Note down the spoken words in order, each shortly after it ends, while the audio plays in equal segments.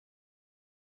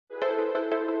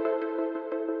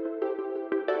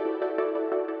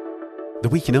The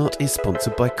Week in Art is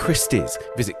sponsored by Christie's.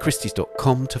 Visit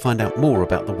christies.com to find out more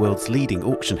about the world's leading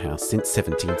auction house since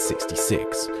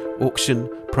 1766. Auction,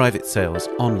 private sales,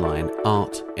 online,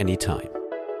 art, anytime.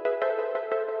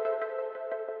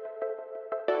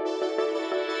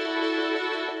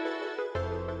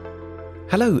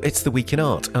 Hello, it's The Week in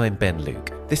Art. I'm Ben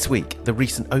Luke. This week, the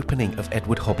recent opening of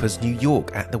Edward Hopper's New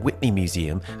York at the Whitney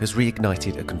Museum has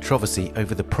reignited a controversy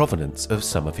over the provenance of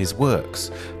some of his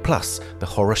works. Plus, The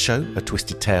Horror Show, A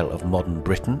Twisted Tale of Modern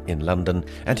Britain in London,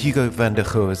 and Hugo van der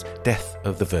Goor's Death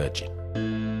of the Virgin.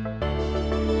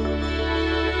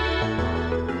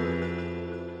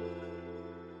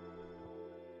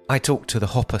 I talked to the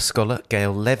Hopper scholar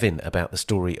Gail Levin about the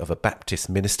story of a Baptist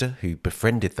minister who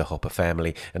befriended the Hopper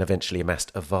family and eventually amassed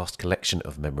a vast collection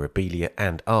of memorabilia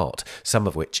and art, some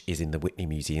of which is in the Whitney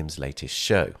Museum's latest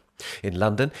show. In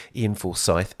London, Ian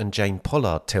Forsyth and Jane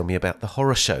Pollard tell me about The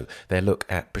Horror Show, their look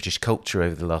at British culture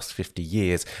over the last 50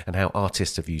 years and how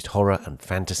artists have used horror and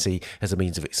fantasy as a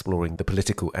means of exploring the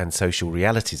political and social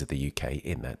realities of the UK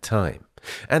in that time.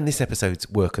 And this episode's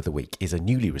Work of the Week is a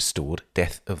newly restored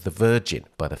Death of the Virgin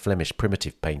by the Flemish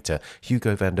primitive painter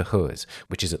Hugo van der Goor's,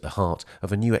 which is at the heart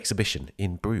of a new exhibition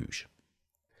in Bruges.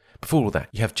 Before all that,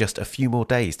 you have just a few more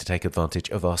days to take advantage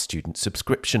of our student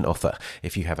subscription offer.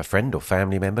 If you have a friend or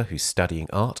family member who's studying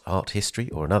art, art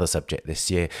history or another subject this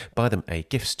year, buy them a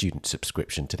gift student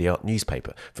subscription to the art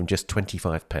newspaper from just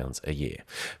 £25 a year.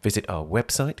 Visit our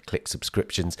website, click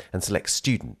subscriptions and select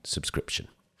student subscription.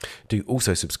 Do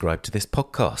also subscribe to this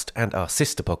podcast and our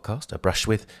sister podcast, A Brush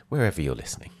With, wherever you're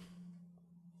listening.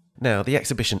 Now, the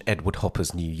exhibition Edward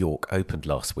Hopper's New York opened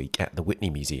last week at the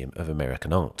Whitney Museum of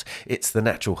American Art. It's the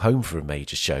natural home for a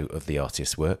major show of the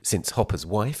artist's work, since Hopper's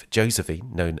wife,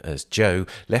 Josephine, known as Jo,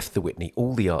 left the Whitney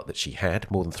all the art that she had,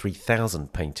 more than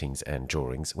 3,000 paintings and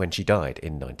drawings, when she died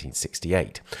in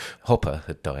 1968. Hopper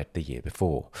had died the year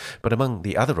before. But among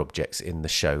the other objects in the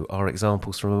show are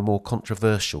examples from a more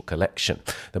controversial collection.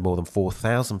 The more than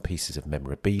 4,000 pieces of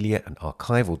memorabilia and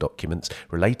archival documents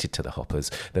related to the Hoppers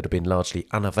that have been largely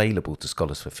unavailable to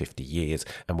scholars for 50 years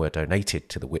and were donated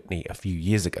to the Whitney a few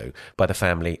years ago by the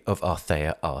family of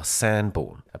Althea R.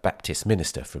 Sanborn, a Baptist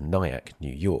minister from Nyack,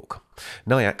 New York.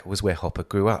 Nyack was where Hopper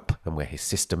grew up and where his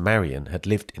sister Marion had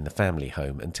lived in the family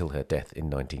home until her death in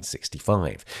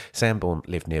 1965. Sanborn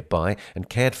lived nearby and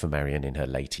cared for Marion in her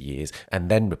later years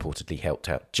and then reportedly helped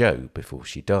out Jo before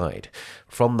she died.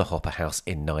 From the Hopper house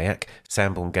in Nyack,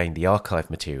 Sanborn gained the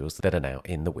archive materials that are now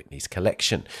in the Whitney's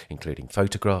collection, including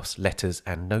photographs, letters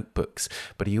and notebooks.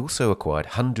 But he also acquired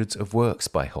hundreds of works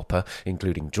by Hopper,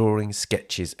 including drawings,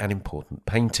 sketches and important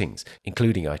paintings,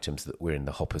 including items that were in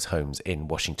the Hoppers' homes in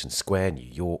Washington Square, New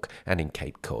York, and in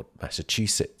Cape Cod,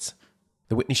 Massachusetts.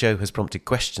 The Whitney show has prompted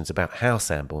questions about how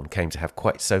Sanborn came to have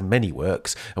quite so many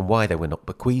works and why they were not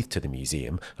bequeathed to the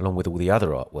museum, along with all the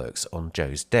other artworks on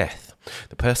Jo's death.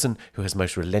 The person who has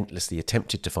most relentlessly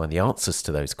attempted to find the answers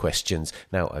to those questions,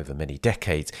 now over many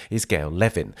decades, is Gail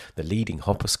Levin, the leading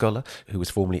Hopper scholar who was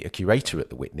formerly a curator at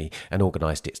the Whitney and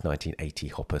organised its 1980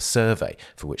 Hopper survey,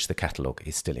 for which the catalogue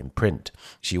is still in print.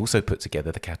 She also put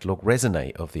together the catalogue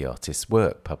raisonné of the artist's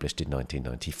work, published in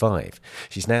 1995.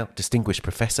 She's now Distinguished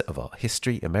Professor of Art History,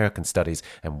 American Studies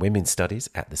and Women's Studies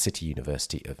at the City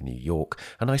University of New York,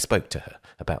 and I spoke to her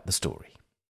about the story.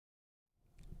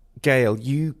 Gail,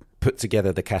 you put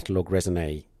together the catalogue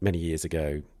raisonné many years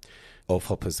ago of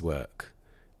Hopper's work.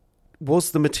 Was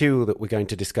the material that we're going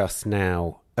to discuss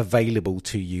now available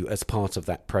to you as part of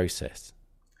that process?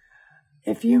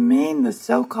 If you mean the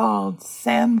so-called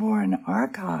Sanborn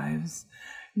archives,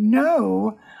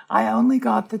 no, I only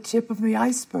got the tip of the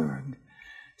iceberg.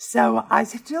 So I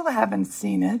still haven't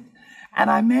seen it,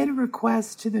 and I made a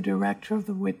request to the director of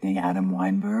the Whitney, Adam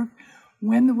Weinberg,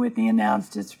 when the Whitney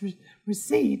announced its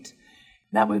receipt.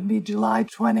 That would be July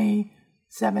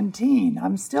 2017.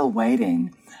 I'm still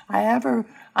waiting. I have an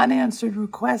unanswered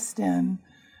request in,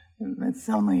 it's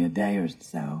only a day or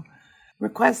so,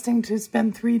 requesting to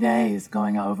spend 3 days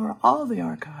going over all the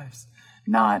archives,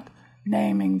 not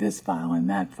naming this file and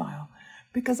that file,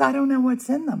 because I don't know what's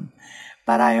in them.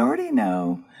 But I already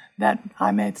know that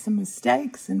I made some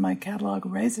mistakes in my catalogue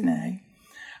raisonné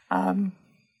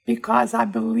because I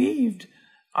believed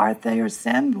Althea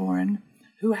Sanborn,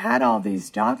 who had all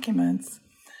these documents,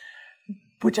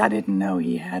 which I didn't know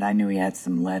he had. I knew he had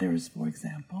some letters, for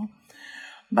example.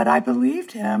 But I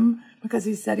believed him because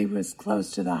he said he was close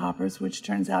to the Hoppers, which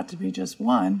turns out to be just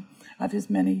one of his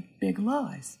many big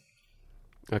lies.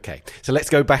 Okay, so let's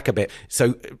go back a bit.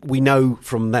 So we know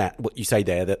from that, what you say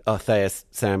there, that Althea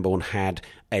Sanborn had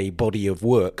a body of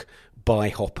work by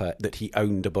Hopper, that he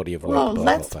owned a body of work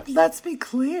by Hopper. Let's be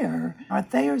clear.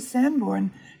 Althea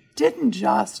Sanborn didn't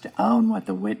just own what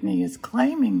the Whitney is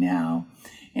claiming now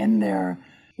in their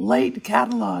late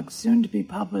catalog, soon to be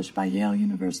published by Yale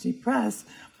University Press,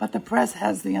 but the press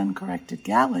has the uncorrected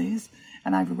galleys,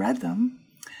 and I've read them.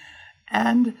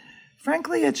 And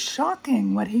frankly, it's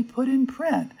shocking what he put in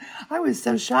print. I was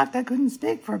so shocked I couldn't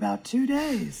speak for about 2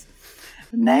 days.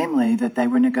 Namely, that they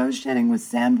were negotiating with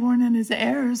Sanborn and his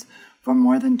heirs for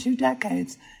more than 2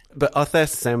 decades. But Arthur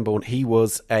Sanborn, he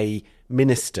was a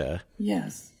minister.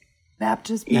 Yes,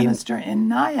 Baptist minister in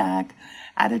Nyack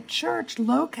at a church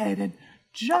located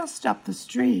just up the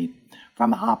street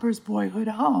from Hopper's boyhood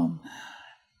home.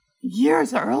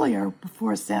 Years earlier,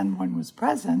 before Sanborn was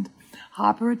present,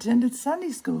 Hopper attended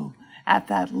Sunday school at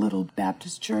that little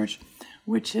Baptist church,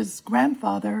 which his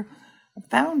grandfather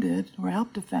founded or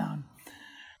helped to found.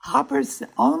 Hopper's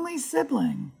only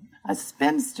sibling, a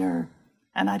spinster,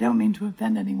 and I don't mean to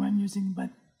offend anyone but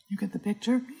you get the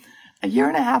picture, a year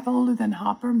and a half older than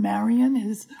Hopper, Marion,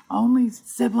 his only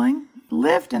sibling,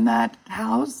 lived in that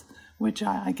house, which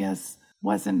I guess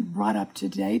wasn't brought up to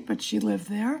date, but she lived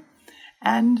there.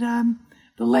 And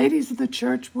the ladies of the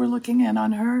church were looking in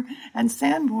on her, and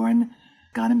Sanborn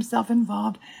got himself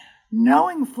involved,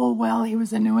 knowing full well he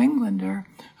was a New Englander,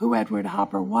 who Edward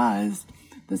Hopper was.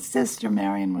 The sister,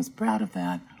 Marion, was proud of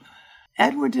that.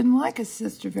 Edward didn't like his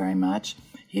sister very much.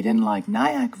 He didn't like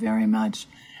Nyack very much,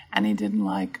 and he didn't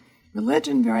like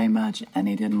religion very much, and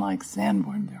he didn't like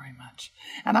Sanborn very much.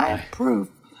 And I have proof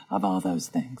of all those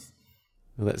things.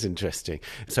 Well, that's interesting.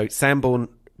 So Sanborn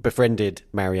befriended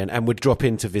Marion and would drop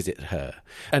in to visit her.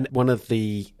 And one of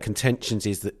the contentions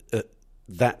is that at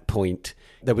that point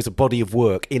there was a body of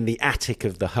work in the attic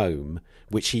of the home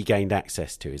which he gained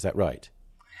access to. Is that right?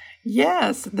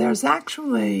 Yes, there's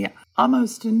actually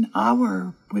almost an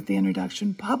hour with the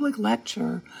introduction public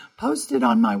lecture posted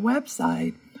on my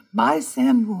website by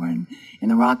Sanborn in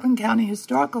the Rockland County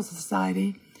Historical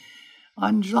Society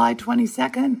on July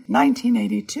 22nd,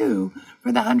 1982,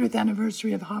 for the 100th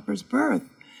anniversary of Hopper's birth.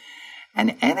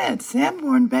 And in it,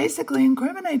 Sanborn basically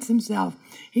incriminates himself.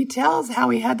 He tells how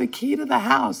he had the key to the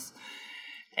house.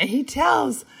 He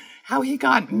tells how he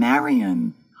got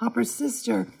Marion, Hopper's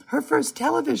sister, her first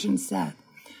television set,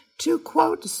 to,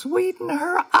 quote, sweeten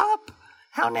her up.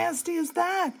 How nasty is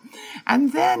that?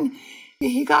 And then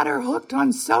he got her hooked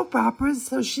on soap operas,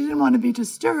 so she didn't want to be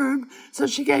disturbed, so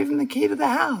she gave him the key to the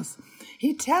house.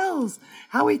 He tells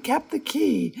how he kept the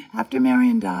key after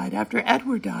Marion died, after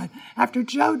Edward died, after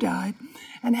Joe died,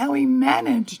 and how he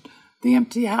managed the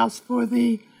empty house for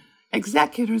the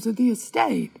executors of the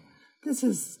estate. This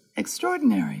is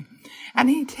extraordinary. And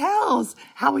he tells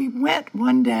how he went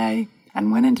one day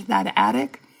and went into that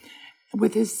attic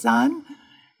with his son.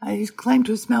 He claimed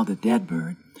to have smelled a dead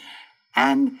bird.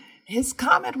 And his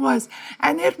comment was,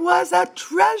 and it was a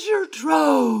treasure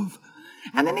trove.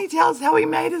 And then he tells how he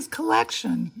made his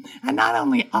collection, and not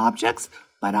only objects,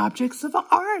 but objects of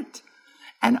art.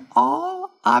 And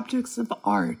all objects of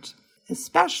art,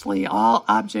 especially all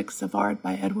objects of art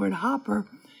by Edward Hopper,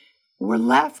 were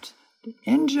left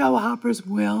in Joe Hopper's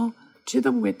will to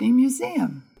the Whitney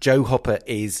Museum. Joe Hopper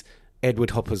is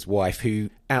Edward Hopper's wife, who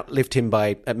outlived him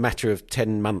by a matter of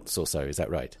 10 months or so. Is that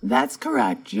right? That's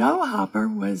correct. Joe Hopper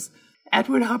was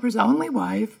Edward Hopper's only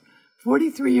wife,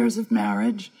 43 years of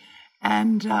marriage,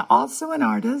 and also an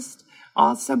artist,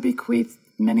 also bequeathed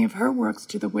many of her works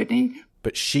to the Whitney.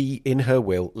 But she, in her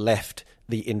will, left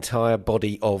the entire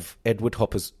body of Edward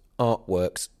Hopper's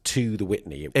artworks to the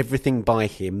Whitney. Everything by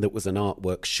him that was an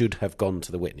artwork should have gone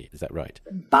to the Whitney. Is that right?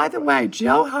 By the way,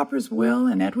 Joe Hopper's will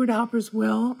and Edward Hopper's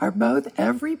will are both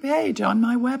every page on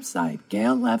my website,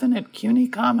 Gail Levin at CUNY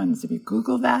Commons. If you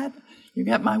Google that, you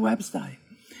get my website.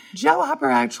 Joe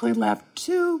Hopper actually left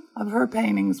 2 of her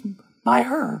paintings by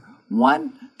her,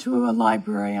 one to a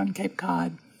library on Cape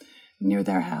Cod near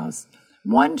their house,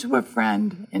 one to a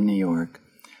friend in New York,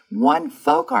 one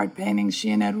folk art painting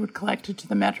she and Edward collected to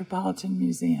the Metropolitan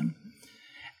Museum,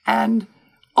 and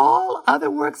all other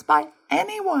works by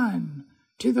anyone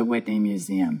to the Whitney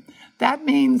Museum. That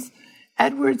means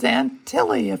Edward's Aunt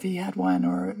Tilly, if he had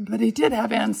one, but he did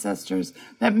have ancestors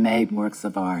that made works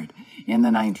of art in the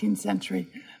 19th century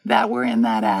that were in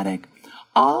that attic,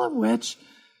 all of which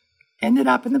ended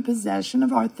up in the possession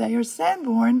of Arthur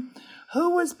Sanborn, who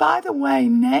was, by the way,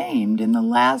 named in the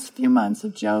last few months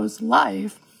of Joe's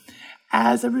life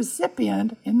as a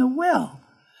recipient in the will.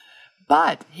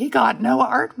 But he got no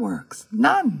artworks,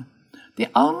 none. The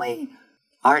only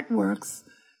artworks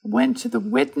went to the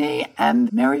Whitney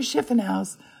and Mary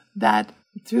Schiffenhaus that,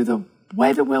 through the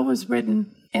way the will was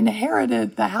written,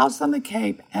 inherited the house on the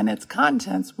Cape and its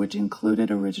contents, which included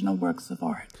original works of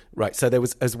art. Right, so there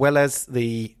was, as well as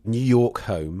the New York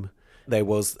home, there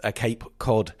was a Cape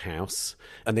Cod house,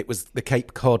 and it was the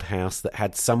Cape Cod house that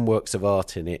had some works of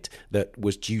art in it that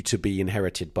was due to be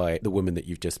inherited by the woman that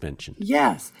you've just mentioned.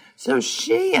 Yes. So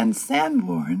she and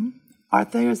Sanborn,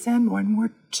 Althea Sanborn,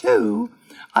 were 2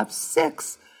 of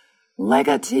 6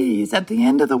 legatees at the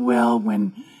end of the will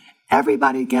when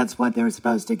everybody gets what they're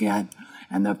supposed to get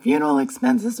and the funeral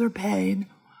expenses are paid.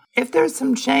 If there's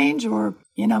some change or,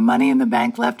 money in the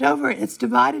bank left over, it's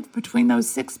divided between those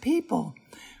 6 people.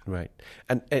 Right.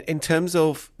 And in terms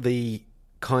of the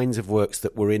kinds of works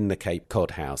that were in the Cape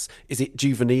Cod house, is it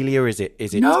juvenilia? Is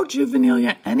it No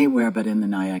juvenilia anywhere but in the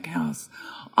Nyack house.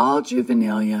 All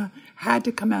juvenilia had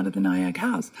to come out of the Nyack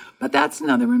house. But that's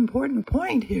another important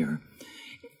point here.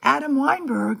 Adam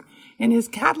Weinberg, in his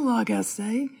catalog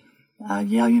essay,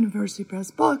 Yale University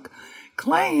Press book,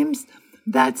 claims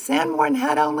that Sanborn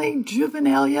had only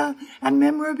juvenilia and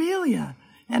memorabilia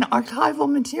and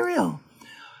archival material.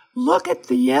 Look at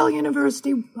the Yale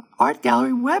University Art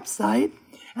Gallery website,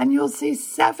 and you'll see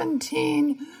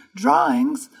 17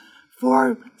 drawings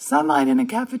for Sunlight in a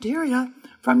Cafeteria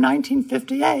from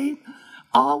 1958,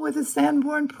 all with a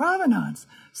Sanborn provenance.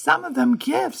 Some of them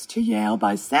gifts to Yale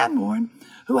by Sanborn,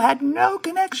 who had no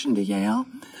connection to Yale,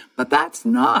 but that's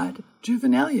not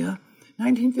juvenilia.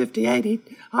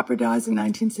 1958, Hopper dies in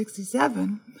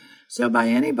 1967, so by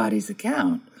anybody's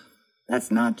account,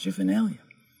 that's not juvenilia.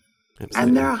 Absolutely.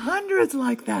 And there are hundreds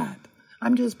like that.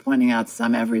 I'm just pointing out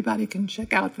some everybody can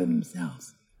check out for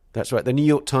themselves. That's right. The New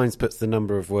York Times puts the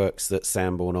number of works that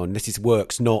Sanborn on. This is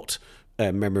works, not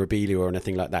memorabilia or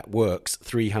anything like that. Works,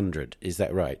 300. Is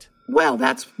that right? Well,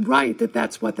 that's right.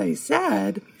 That's what they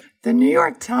said. The New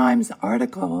York Times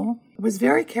article was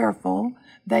very careful.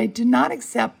 They did not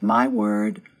accept my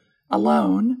word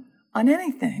alone on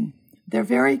anything. They're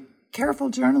very careful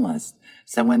journalists.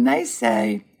 So when they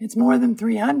say it's more than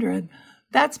 300,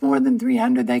 that's more than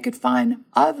 300 they could find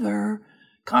other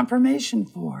confirmation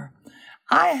for.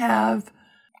 I have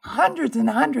hundreds and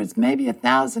hundreds, maybe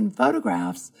 1,000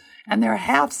 photographs, and they're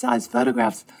half-size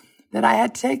photographs that I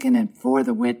had taken for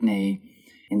the Whitney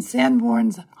in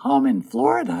Sanborn's home in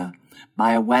Florida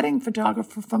by a wedding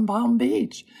photographer from Palm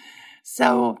Beach.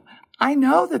 So I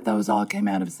know that those all came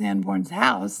out of Sanborn's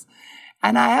house,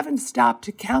 and I haven't stopped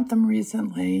to count them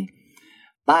recently.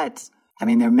 But,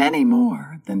 there are many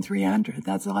more than 300.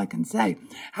 That's all I can say.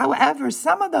 However,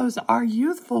 some of those are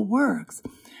youthful works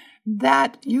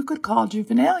that you could call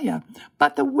juvenilia.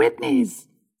 But the Whitneys,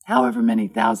 however many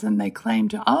thousand they claim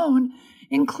to own,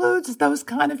 includes those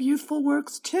kind of youthful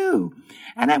works too.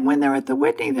 And when they're at the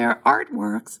Whitney, they're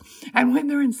artworks. And when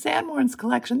they're in Sanborn's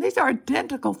collection, these are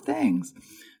identical things.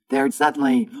 They're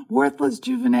suddenly worthless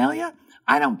juvenilia.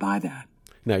 I don't buy that.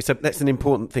 No, so that's an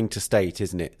important thing to state,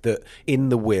 isn't it? That in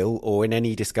the will or in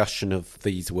any discussion of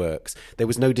these works, there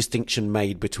was no distinction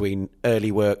made between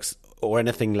early works or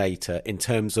anything later in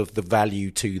terms of the value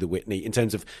to the Whitney, in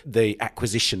terms of the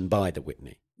acquisition by the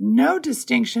Whitney. No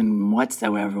distinction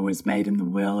whatsoever was made in the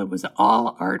will. It was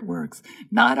all artworks,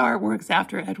 not artworks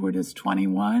after Edward is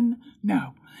 21.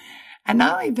 No. And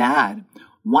not only that,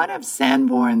 one of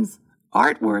Sanborn's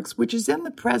artworks, which is in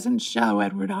the present show,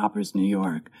 Edward Hopper's New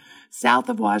York, south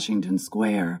of Washington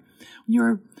Square.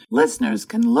 Your listeners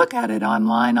can look at it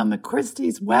online on the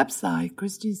Christie's website,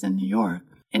 Christie's in New York.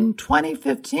 In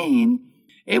 2015,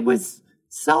 it was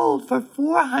sold for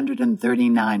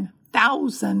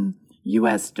 $439,000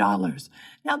 US.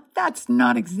 Now, that's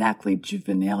not exactly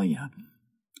juvenilia.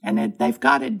 And they've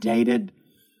got it dated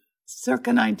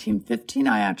circa 1915.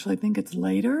 I actually think it's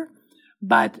later.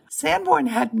 But Sanborn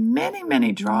had many,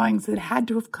 many drawings that had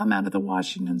to have come out of the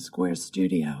Washington Square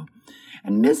studio.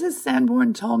 And Mrs.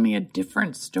 Sanborn told me a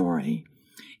different story.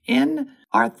 In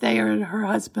Althea, her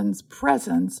husband's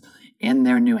presence, in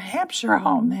their New Hampshire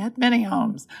home, they had many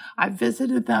homes. I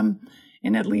visited them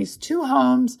in at least 2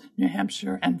 homes, New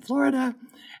Hampshire and Florida,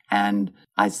 and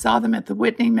I saw them at the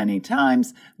Whitney many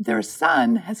times. Their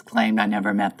son has claimed I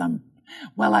never met them.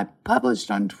 Well, I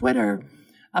published on Twitter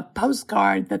a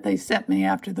postcard that they sent me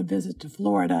after the visit to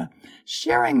Florida,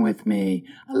 sharing with me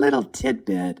a little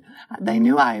tidbit. They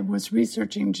knew I was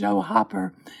researching Joe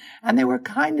Hopper, and they were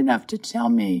kind enough to tell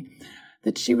me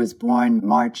that she was born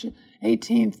March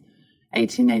 18th,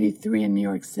 1883 in New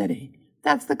York City.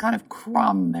 That's the kind of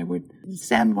crumb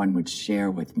Sanborn would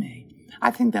share with me.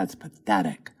 I think that's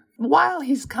pathetic. While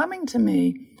he's coming to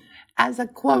me as a,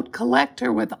 quote,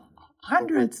 collector with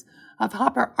hundreds of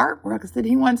Hopper artworks that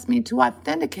he wants me to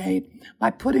authenticate by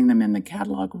putting them in the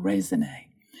catalog raisonné.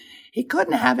 He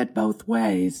couldn't have it both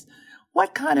ways.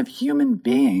 What kind of human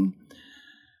being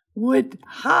would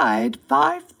hide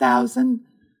 5,000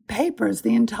 papers,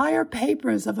 the entire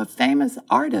papers of a famous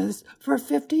artist for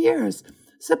 50 years.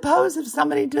 Suppose if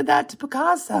somebody did that to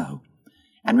Picasso.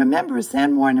 And remember,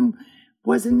 Sanborn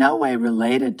was in no way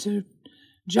related to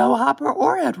Joe Hopper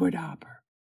or Edward Hopper.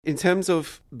 In terms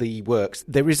of the works,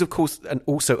 there is, of course,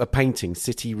 also a painting,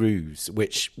 City Rouge,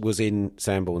 which was in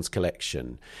Sanborn's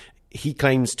collection. He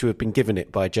claims to have been given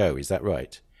it by Joe, is that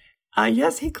right?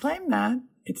 Yes, he claimed that.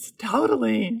 It's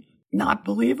totally not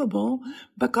believable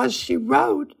because she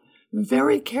wrote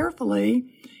very carefully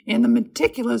in the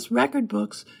meticulous record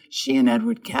books she and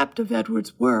Edward kept of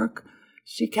Edward's work.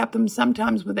 She kept them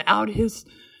sometimes without his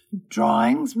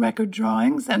drawings, record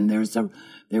drawings, and there is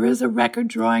a record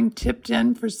drawing tipped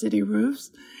in for City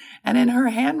Roofs. And in her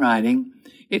handwriting,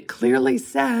 it clearly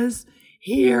says,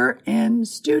 here in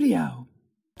studio.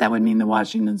 That would mean the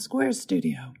Washington Square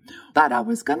studio. But I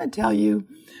was going to tell you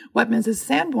what Mrs.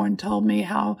 Sanborn told me,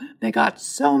 how they got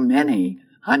so many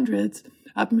hundreds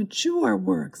of mature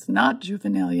works, not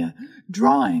juvenilia,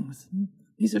 drawings.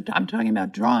 I'm talking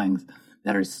about drawings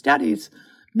that are studies,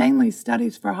 mainly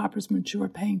studies for Hopper's mature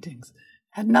paintings.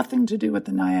 Had nothing to do with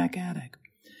the Nyack attic.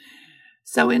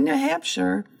 So in New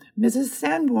Hampshire, Mrs.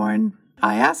 Sanborn,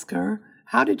 I asked her,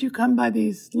 how did you come by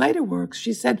these later works?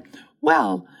 She said,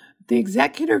 well, the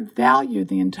executor valued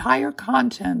the entire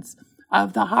contents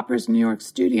of the Hopper's New York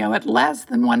studio at less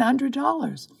than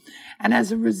 $100. And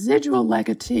as a residual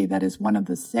legatee, that is one of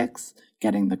the 6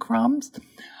 getting the crumbs,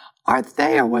 our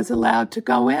Thayer was allowed to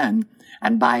go in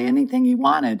and buy anything he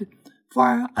wanted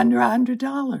for under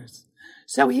 $100.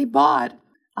 So he bought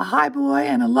a high boy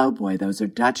and a low boy. Those are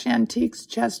Dutch antiques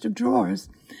chest of drawers.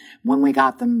 When we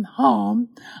got them home,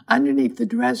 underneath the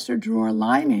dresser drawer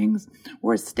linings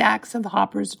were stacks of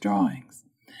Hopper's drawings.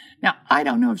 Now, I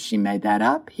don't know if she made that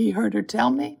up. He heard her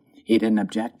tell me. He didn't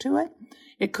object to it.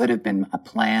 It could have been a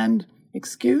planned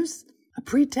excuse, a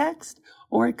pretext,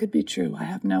 or it could be true. I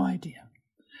have no idea.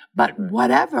 But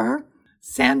whatever,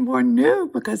 Sanborn knew,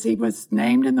 because he was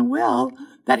named in the will,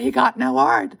 that he got no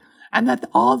art and that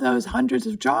all those hundreds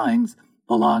of drawings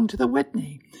belonged to the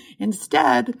Whitney.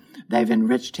 Instead, they've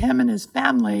enriched him and his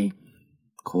family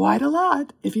quite a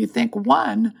lot. If you think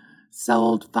one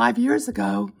sold 5 years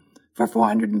ago for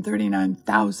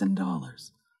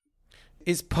 $439,000.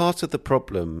 Is part of the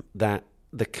problem that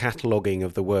the cataloguing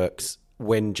of the works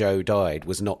when Joe died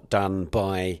was not done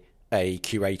by a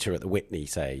curator at the Whitney,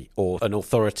 say, or an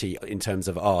authority in terms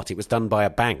of art? It was done by a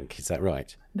bank, is that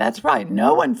right? That's right.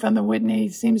 No one from the Whitney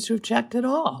seems to have checked at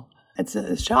all.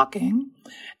 It's shocking.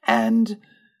 And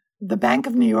the Bank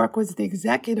of New York was the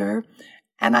executor,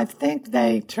 and I think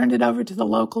they turned it over to the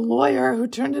local lawyer who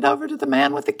turned it over to the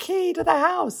man with the key to the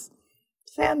house,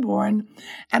 Sanborn.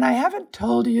 And I haven't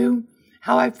told you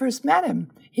how I first met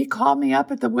him. He called me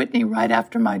up at the Whitney right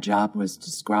after my job was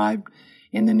described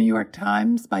in the New York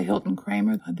Times by Hilton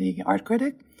Kramer, the art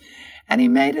critic. And he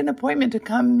made an appointment to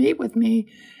come meet with me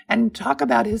and talk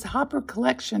about his Hopper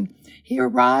collection. He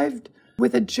arrived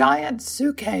with a giant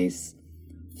suitcase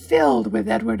filled with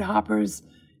Edward Hopper's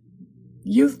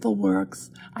youthful works.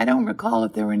 I don't recall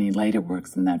if there were any later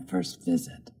works in that first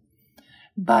visit.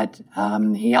 But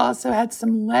he also had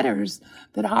some letters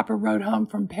that Hopper wrote home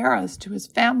from Paris to his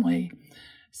family.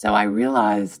 So I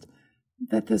realized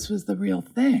that this was the real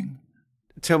thing.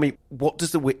 Tell me, what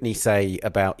does the Whitney say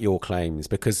about your claims?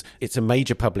 Because it's a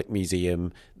major public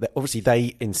museum. That obviously,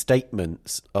 they, in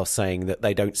statements, are saying that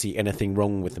they don't see anything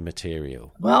wrong with the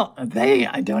material. Well,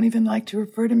 I don't even like to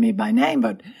refer to me by name,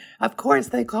 but of course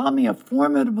they call me a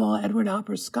formidable Edward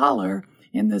Hopper scholar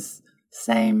in this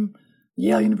same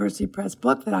Yale University Press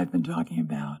book that I've been talking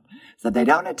about. So they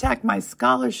don't attack my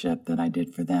scholarship that I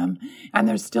did for them, and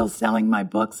they're still selling my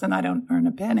books and I don't earn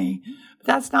a penny. But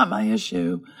that's not my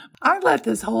issue. I let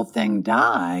this whole thing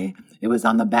die. It was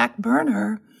on the back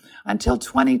burner until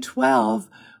 2012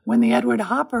 when the Edward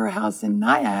Hopper House in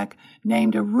Nyack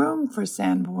named a room for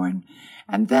Sanborn.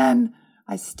 And then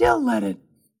I still let it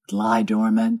lie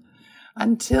dormant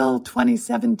until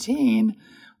 2017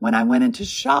 when I went into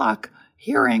shock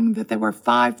hearing that there were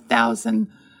 5,000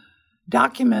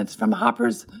 documents from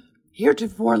Hopper's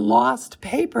heretofore lost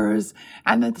papers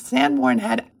and that Sanborn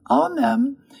had owned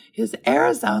them, his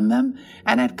heirs owned them,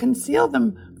 and had concealed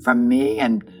them from me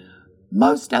and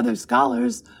most other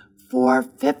scholars for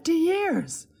 50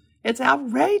 years. It's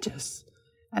outrageous.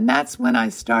 And that's when I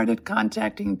started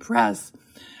contacting press.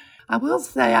 I will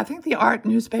say, I think the art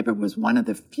newspaper was one of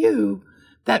the few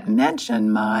that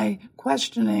mentioned my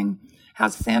questioning how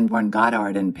Sanborn got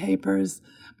art in papers.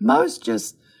 Most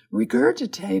just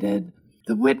regurgitated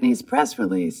the Whitney's press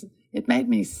release. It made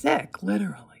me sick,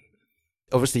 literally.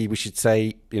 Obviously, we should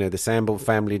say, the Sanborn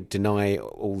family deny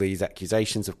all these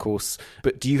accusations, of course.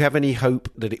 But do you have any hope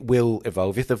that it will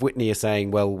evolve? If the Whitney are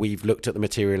saying, well, we've looked at the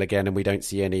material again and we don't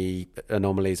see any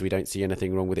anomalies, we don't see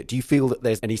anything wrong with it, do you feel that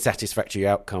there's any satisfactory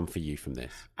outcome for you from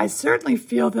this? I certainly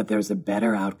feel that there's a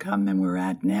better outcome than we're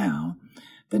at now.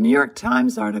 The New York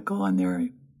Times article and their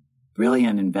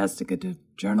brilliant investigative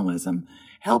journalism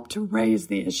helped to raise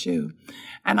the issue.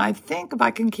 And I think if I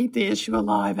can keep the issue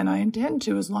alive, and I intend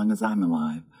to as long as I'm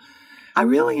alive, I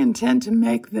really intend to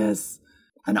make this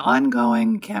an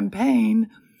ongoing campaign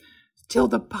till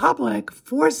the public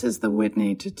forces the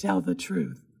Whitney to tell the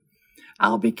truth.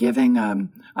 I'll be giving a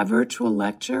virtual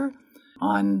lecture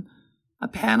on a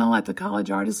panel at the College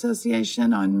Art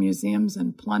Association on museums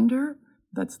and plunder.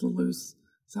 That's the loose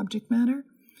subject matter.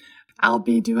 I'll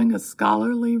be doing a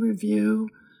scholarly review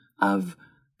of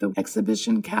the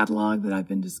exhibition catalog that I've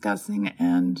been discussing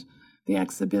and the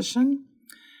exhibition.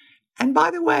 And by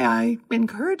the way, I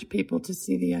encourage people to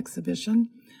see the exhibition.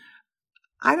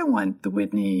 I don't want the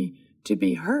Whitney to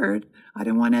be heard. I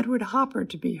don't want Edward Hopper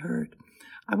to be heard.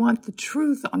 I want the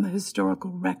truth on the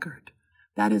historical record.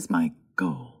 That is my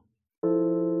goal.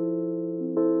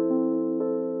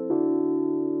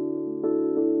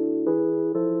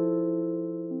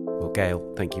 Well,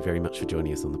 Gail, thank you very much for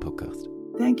joining us on the podcast.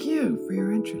 Thank you for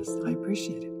your interest. I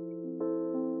appreciate it.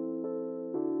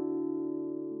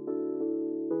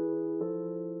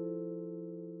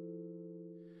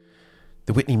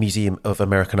 The Whitney Museum of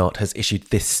American Art has issued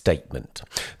this statement.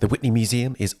 The Whitney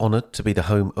Museum is honoured to be the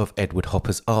home of Edward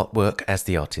Hopper's artwork as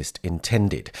the artist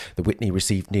intended. The Whitney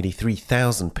received nearly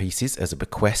 3,000 pieces as a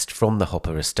bequest from the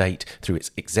Hopper estate through its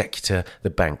executor, the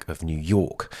Bank of New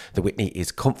York. The Whitney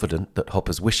is confident that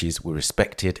Hopper's wishes were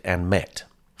respected and met.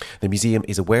 The museum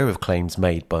is aware of claims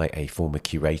made by a former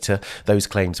curator. Those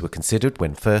claims were considered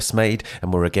when first made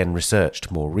and were again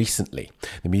researched more recently.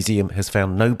 The museum has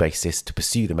found no basis to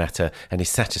pursue the matter and is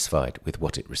satisfied with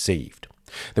what it received.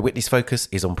 The Whitney's focus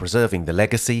is on preserving the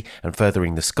legacy and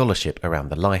furthering the scholarship around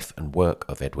the life and work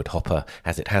of Edward Hopper,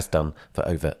 as it has done for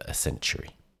over a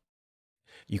century.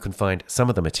 You can find some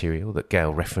of the material that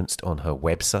Gail referenced on her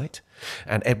website.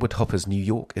 And Edward Hopper's New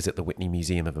York is at the Whitney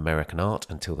Museum of American Art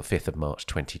until the 5th of March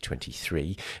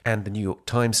 2023. And the New York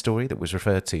Times story that was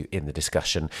referred to in the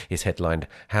discussion is headlined,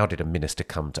 "How Did a Minister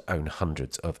Come to Own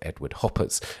Hundreds of Edward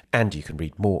Hoppers?" And you can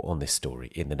read more on this story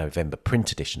in the November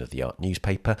print edition of the Art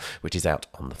Newspaper, which is out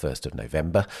on the 1st of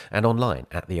November, and online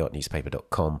at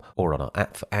theartnewspaper.com or on our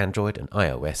app for Android and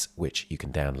iOS, which you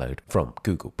can download from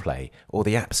Google Play or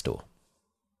the App Store.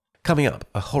 Coming up,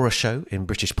 a horror show in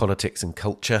British politics and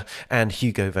culture, and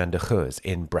Hugo van der Goes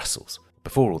in Brussels.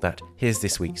 Before all that, here's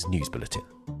this week's news bulletin.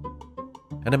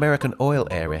 An American oil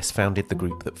heiress founded the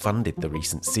group that funded the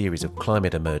recent series of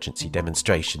climate emergency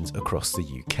demonstrations across the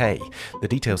UK. The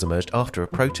details emerged after a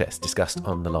protest discussed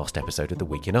on the last episode of The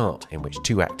Week in Art, in which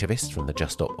two activists from the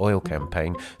Just Stop Oil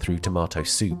campaign threw tomato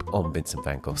soup on Vincent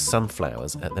van Gogh's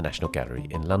sunflowers at the National Gallery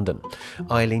in London.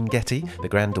 Eileen Getty, the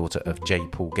granddaughter of J.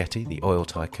 Paul Getty, the oil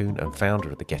tycoon and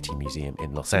founder of the Getty Museum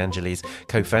in Los Angeles,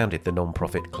 co-founded the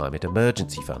non-profit Climate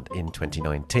Emergency Fund in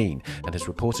 2019 and has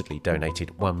reportedly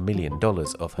donated $1 million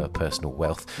of her personal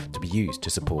wealth to be used to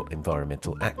support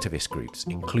environmental activist groups,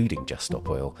 including Just Stop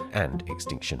Oil and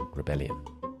Extinction Rebellion.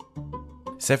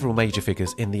 Several major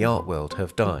figures in the art world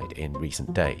have died in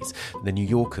recent days. The New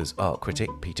Yorker's art critic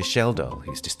Peter Schjeldahl,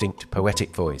 whose distinct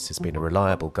poetic voice has been a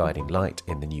reliable guiding light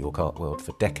in the New York art world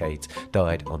for decades,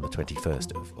 died on the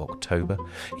 21st of October.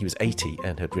 He was 80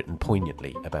 and had written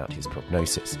poignantly about his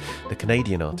prognosis. The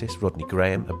Canadian artist Rodney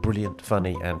Graham, a brilliant,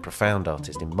 funny and profound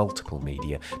artist in multiple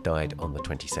media, died on the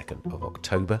 22nd of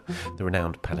October. The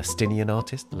renowned Palestinian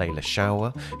artist Leila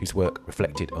Shawa, whose work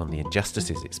reflected on the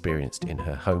injustices experienced in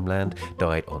her homeland,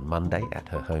 died on Monday at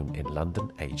her home in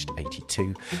London, aged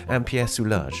 82, and Pierre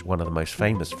Soulages, one of the most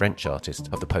famous French artists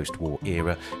of the post-war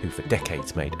era, who for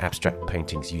decades made abstract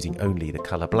paintings using only the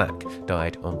colour black,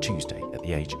 died on Tuesday at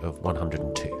the age of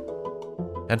 102.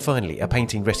 And finally, a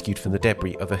painting rescued from the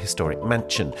debris of a historic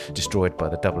mansion destroyed by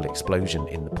the double explosion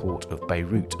in the port of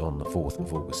Beirut on the 4th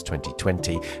of August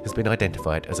 2020 has been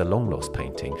identified as a long-lost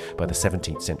painting by the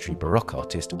 17th century Baroque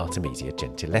artist Artemisia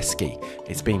Gentileschi.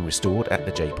 It's being restored at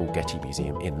the J. Paul Getty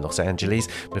Museum in Los Angeles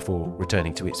before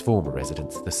returning to its former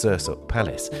residence, the Sursok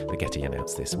Palace, the Getty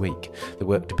announced this week. The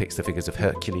work depicts the figures of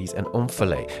Hercules and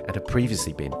Omphale and had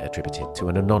previously been attributed to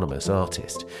an anonymous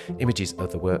artist. Images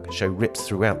of the work show rips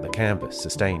throughout the canvas,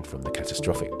 sustained from the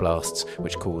catastrophic blasts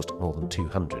which caused more than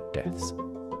 200 deaths.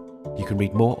 You can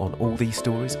read more on all these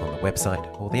stories on the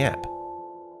website or the app.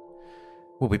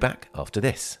 We'll be back after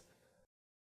this.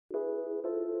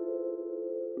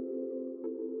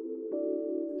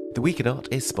 The Week in Art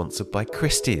is sponsored by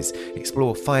Christie's.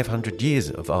 Explore 500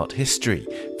 years of art history.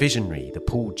 Visionary, the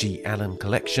Paul G. Allen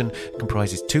collection,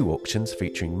 comprises 2 auctions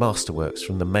featuring masterworks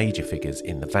from the major figures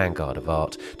in the vanguard of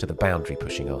art to the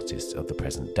boundary-pushing artists of the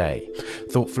present day.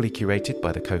 Thoughtfully curated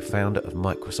by the co-founder of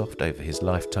Microsoft over his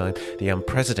lifetime, the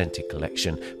unprecedented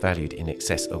collection, valued in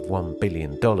excess of $1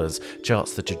 billion,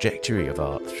 charts the trajectory of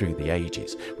art through the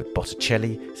ages, with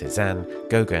Botticelli, Cézanne,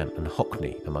 Gauguin and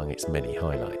Hockney among its many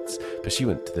highlights.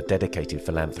 Pursuant to the dedicated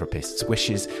philanthropist's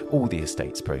wishes, all the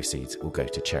estate's proceeds will go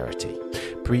to charity.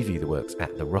 Preview the works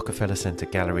at the Rockefeller Center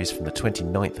galleries from the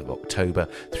 29th of October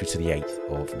through to the 8th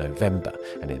of November,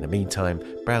 and in the meantime,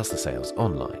 browse the sales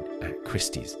online at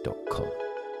christies.com.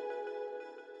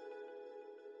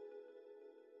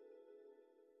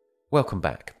 Welcome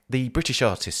back. The British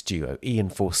artist duo Ian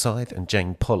Forsyth and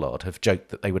Jane Pollard have joked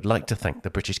that they would like to thank the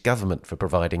British government for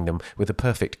providing them with a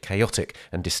perfect chaotic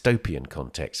and dystopian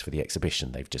context for the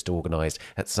exhibition they've just organised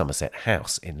at Somerset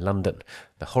House in London,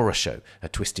 The Horror Show, A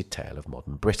Twisted Tale of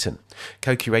Modern Britain.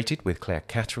 Co-curated with Claire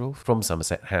Catterall from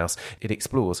Somerset House, it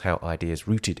explores how ideas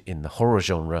rooted in the horror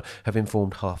genre have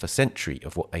informed half a century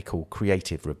of what they call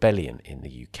creative rebellion in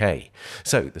the UK.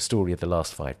 So, the story of the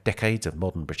last 5 decades of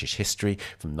modern British history,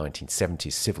 from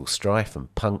 1970s civil strife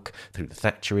and punk through the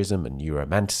Thatcherism and New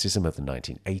Romanticism of the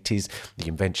 1980s, the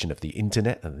invention of the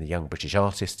internet and the young British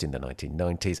artists in the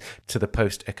 1990s, to the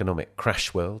post-economic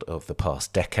crash world of the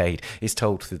past decade, is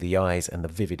told through the eyes and the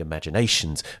vivid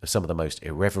imaginations of some of the most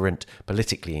irreverent,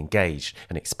 politically engaged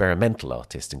and experimental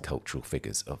artists and cultural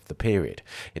figures of the period.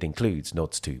 It includes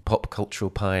nods to pop cultural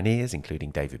pioneers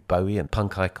including David Bowie and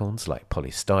punk icons like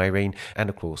Polly Styrene, and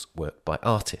of course work by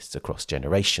artists across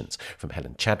generations, from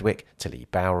Helen Chadwick to Lee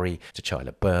Bowery to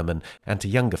Chyla Berman, and to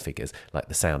younger figures like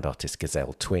the sound artist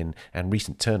Gazelle Twin and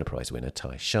recent Turner Prize winner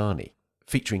Ty Sharney.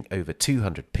 Featuring over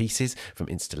 200 pieces, from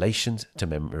installations to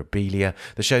memorabilia,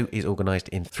 the show is organised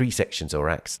in 3 sections or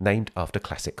acts named after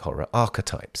classic horror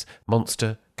archetypes: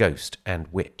 monster, ghost and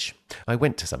witch. I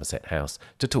went to Somerset House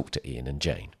to talk to Ian and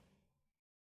Jane.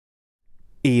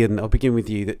 Ian, I'll begin with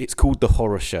you. It's called The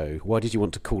Horror Show. Why did you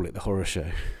want to call it The Horror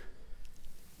Show?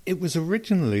 It was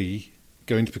originally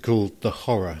going to be called The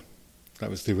Horror. That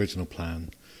was the original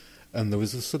plan. And there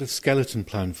was a sort of skeleton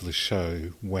plan for the show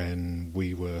when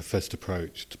we were first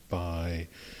approached by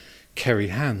Kerry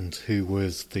Hand, who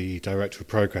was the director of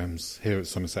programmes here at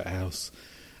Somerset House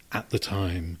at the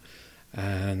time.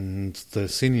 And the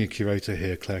senior curator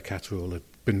here, Claire Catterall, had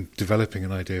been developing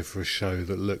an idea for a show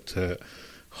that looked at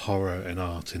horror and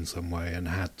art in some way and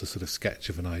had the sort of sketch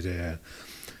of an idea.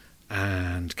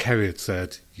 And Kerry had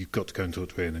said, "You've got to go and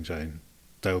talk to Ian and Jane.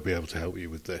 They'll be able to help you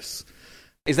with this."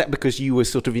 Is that because you were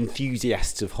sort of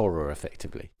enthusiasts of horror,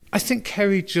 effectively? I think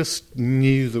Kerry just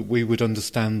knew that we would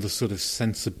understand the sort of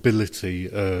sensibility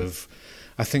of...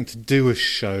 I think to do a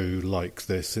show like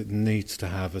this, it needs to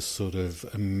have a sort of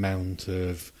amount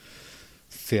of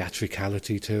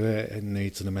theatricality to it. It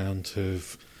needs an amount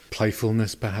of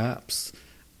playfulness, perhaps.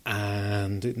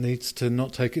 And it needs to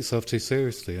not take itself too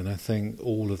seriously. And I think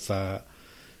all of that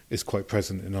is quite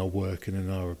present in our work and in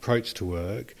our approach to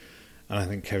work. And I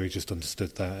think Kerry just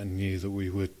understood that and knew that we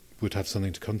would have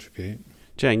something to contribute.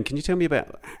 Jane, can you tell me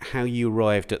about how you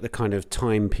arrived at the kind of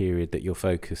time period that you're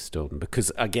focused on?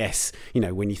 Because I guess,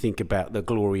 when you think about the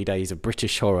glory days of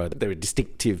British horror, there are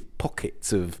distinctive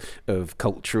pockets of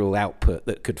cultural output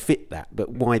that could fit that. But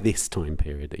why this time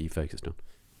period that you focused on?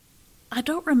 I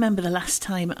don't remember the last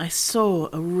time I saw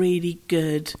a really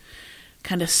good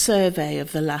kind of survey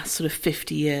of the last sort of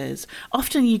 50 years.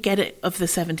 Often you get it of the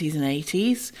 70s and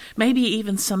 80s, maybe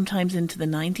even sometimes into the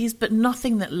 90s, but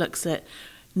nothing that looks at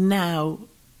now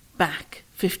back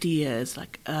 50 years,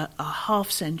 like a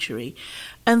half century.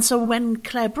 And so when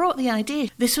Claire brought the idea,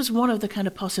 this was one of the kind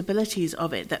of possibilities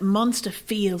of it, that monster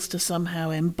feels to somehow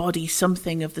embody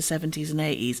something of the 70s and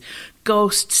 80s.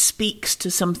 Ghost speaks to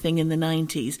something in the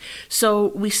 90s. So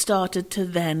we started to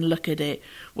then look at it.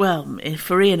 Well,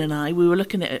 for Ian and I, we were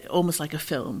looking at it almost like a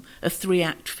film, a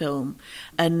 3-act film,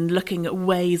 and looking at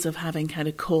ways of having kind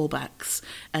of callbacks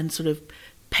and sort of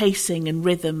pacing and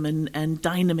rhythm and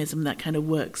dynamism that kind of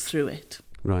works through it.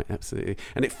 Right, absolutely.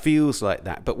 And it feels like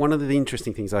that. But one of the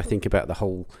interesting things I think about the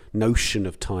whole notion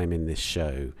of time in this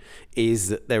show is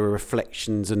that there are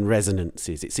reflections and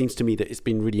resonances. It seems to me that it's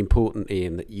been really important,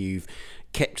 Ian, that you've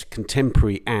kept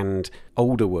contemporary and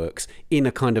older works in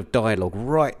a kind of dialogue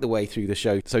right the way through the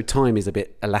show. So time is a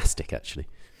bit elastic, actually.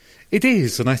 It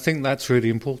is, and I think that's really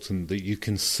important, that you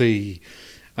can see...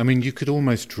 I mean, you could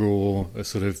almost draw a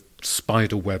sort of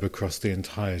spider web across the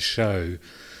entire show,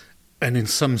 and in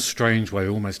some strange way,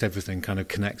 almost everything kind of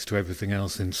connects to everything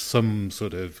else in some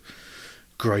sort of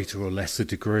greater or lesser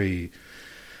degree.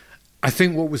 I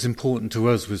think what was important to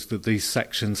us was that these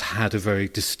sections had a very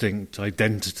distinct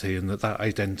identity, and that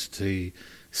identity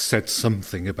said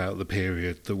something about the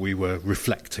period that we were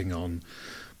reflecting on.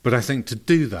 But I think to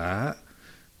do that,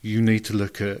 you need to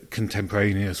look at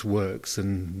contemporaneous works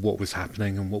and what was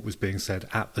happening and what was being said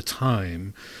at the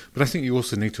time. But I think you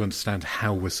also need to understand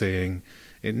how we're seeing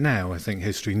it now. I think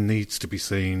history needs to be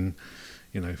seen,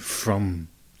 from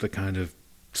the kind of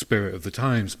spirit of the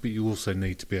times, but you also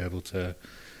need to be able to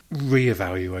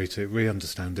re-evaluate it,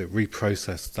 re-understand it,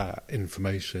 reprocess that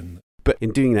information. But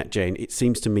in doing that, Jane, it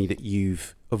seems to me that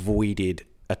you've avoided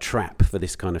a trap for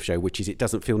this kind of show, which is it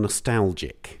doesn't feel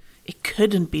nostalgic. It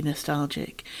couldn't be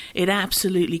nostalgic. It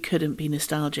absolutely couldn't be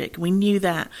nostalgic. We knew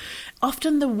that.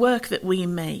 Often the work that we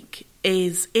make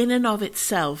is in and of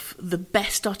itself the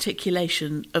best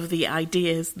articulation of the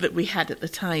ideas that we had at the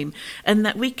time, and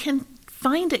that we can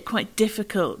find it quite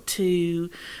difficult to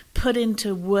put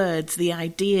into words the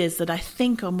ideas that I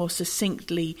think are more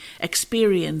succinctly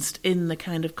experienced in the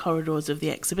kind of corridors of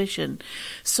the exhibition.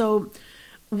 So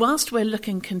whilst we're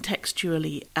looking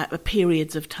contextually at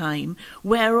periods of time,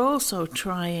 we're also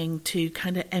trying to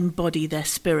kind of embody their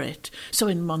spirit. So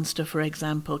in Monster, for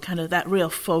example, kind of that real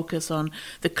focus on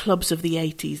the clubs of the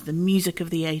 80s, the music of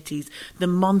the 80s, the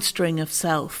monstering of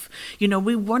self.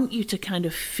 We want you to kind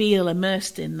of feel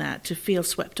immersed in that, to feel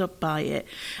swept up by it,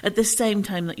 at the same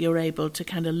time that you're able to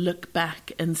kind of look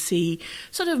back and see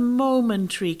sort of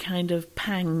momentary kind of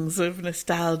pangs of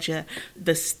nostalgia,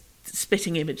 the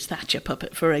spitting image Thatcher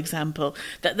puppet, for example,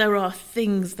 that there are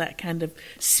things that kind of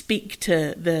speak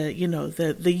to the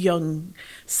young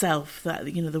self,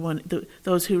 that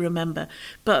those who remember.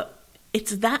 But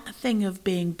it's that thing of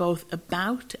being both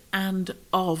about and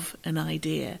of an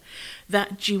idea,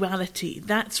 that duality,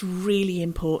 that's really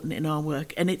important in our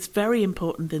work, and it's very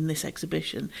important in this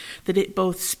exhibition, that it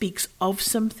both speaks of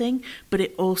something, but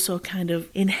it also kind of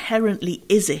inherently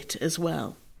is it as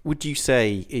well. Would you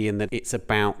say, Ian, that it's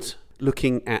about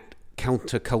looking at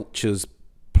countercultures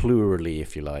plurally,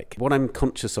 if you like? What I'm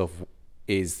conscious of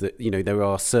is that, there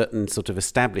are certain sort of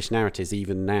established narratives,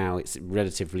 even now, it's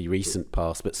relatively recent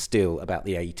past, but still about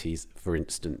the 80s, for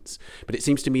instance. But it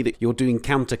seems to me that you're doing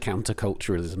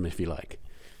counterculturalism, if you like.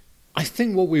 I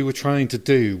think what we were trying to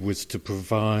do was to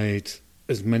provide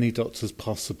as many dots as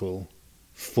possible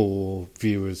for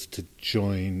viewers to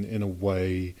join in a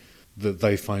way that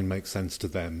they find makes sense to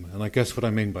them. And I guess what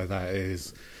I mean by that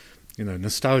is,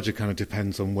 nostalgia kind of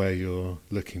depends on where you're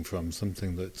looking from.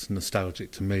 Something that's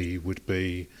nostalgic to me would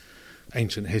be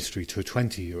ancient history to a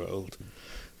 20-year-old.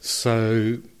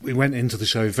 So we went into the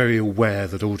show very aware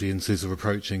that audiences are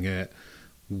approaching it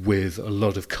with a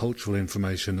lot of cultural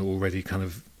information already kind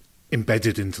of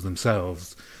embedded into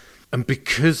themselves. And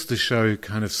because the show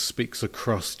kind of speaks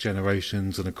across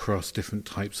generations and across different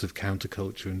types of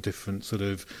counterculture and different sort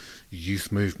of youth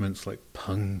movements like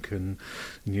punk and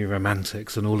new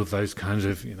romantics and all of those kinds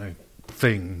of,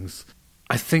 things,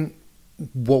 I think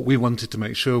what we wanted to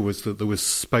make sure was that there was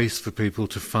space for people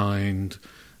to find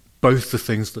both the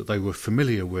things that they were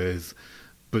familiar with,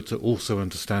 but to also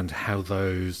understand how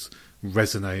those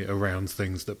resonate around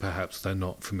things that perhaps they're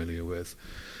not familiar with.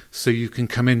 So you can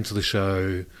come into the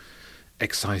show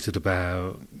excited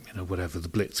about, whatever, the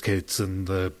Blitz Kids and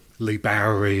the Lee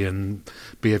Bowery, and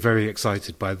be very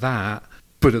excited by that.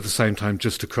 But at the same time,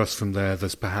 just across from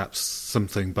there's perhaps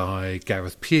something by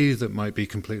Gareth Pugh that might be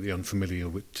completely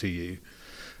unfamiliar to you.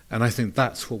 And I think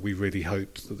that's what we really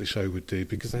hoped that the show would do,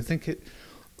 because I think it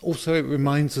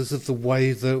reminds us of the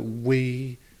way that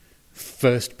we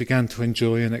first began to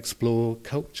enjoy and explore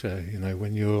culture.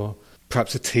 When you're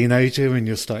perhaps a teenager and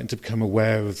you're starting to become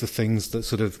aware of the things that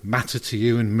sort of matter to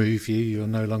you and move you. You're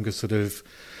no longer sort of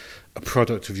a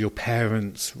product of your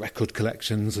parents' record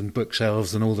collections and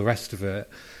bookshelves and all the rest of it.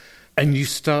 And you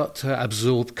start to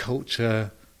absorb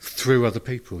culture through other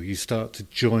people. You start to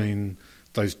join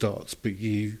those dots, but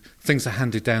things are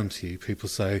handed down to you. People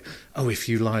say, oh, if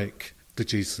you like the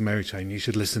Jesus and Mary Chain, you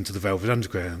should listen to the Velvet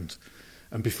Underground.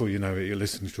 And before you know it, you're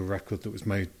listening to a record that was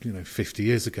made, 50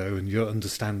 years ago, and you're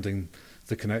understanding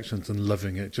the connections and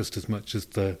loving it just as much as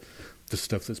the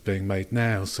stuff that's being made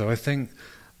now. So I think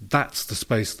that's the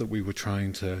space that we were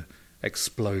trying to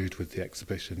explode with the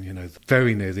exhibition.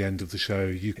 Very near the end of the show,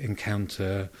 you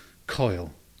encounter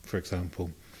Coil, for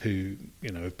example, who,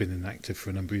 have been inactive for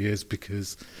a number of years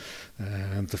because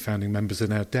the founding members are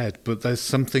now dead. But there's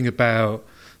something about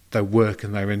their work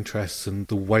and their interests and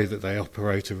the way that they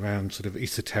operate around sort of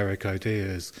esoteric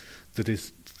ideas that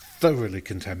is thoroughly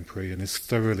contemporary and is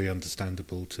thoroughly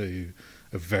understandable to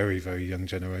a very, very young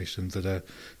generation that are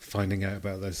finding out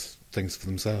about those things for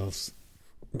themselves.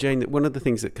 Jane, one of the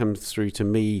things that comes through to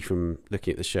me from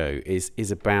looking at the show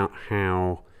is about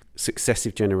how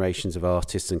successive generations of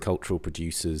artists and cultural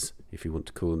producers, if you want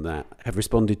to call them that, have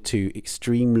responded to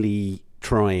extremely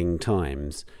trying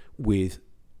times with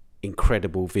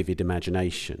incredible vivid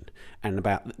imagination, and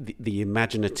about the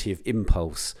imaginative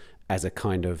impulse as a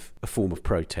kind of a form of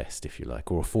protest, if you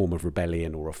like, or a form of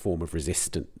rebellion or a form of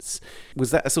resistance.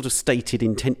 Was that a sort of stated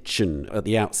intention at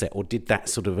the outset, or did that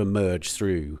sort of emerge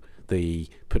through the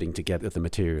putting together of the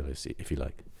material, if you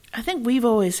like? I think we've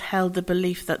always held the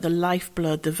belief that the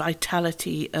lifeblood, the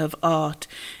vitality of art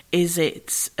is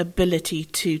its ability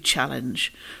to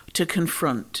challenge, to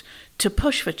confront, to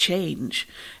push for change.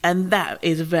 And that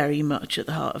is very much at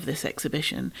the heart of this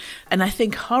exhibition. And I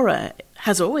think horror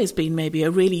has always been maybe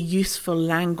a really useful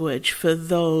language for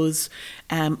those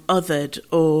othered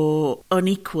or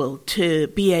unequal to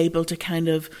be able to kind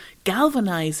of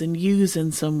galvanise and use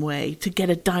in some way to get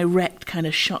a direct kind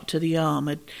of shot to the arm,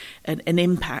 an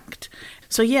impact.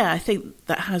 So yeah, I think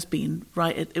that has been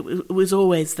right. It was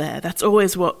always there. That's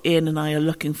always what Ian and I are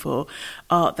looking for,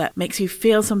 art that makes you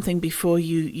feel something before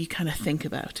you kind of think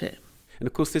about it. And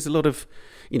of course, there's a lot of,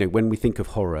 when we think of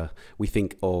horror, we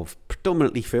think of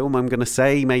predominantly film, I'm going to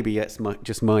say. Maybe that's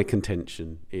just my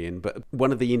contention, Ian. But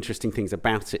one of the interesting things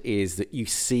about it is that you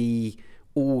see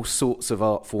all sorts of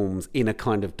art forms in a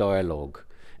kind of dialogue,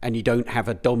 and you don't have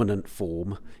a dominant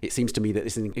form. It seems to me that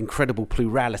there's an incredible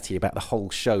plurality about the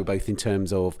whole show, both in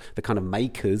terms of the kind of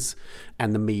makers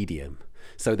and the medium.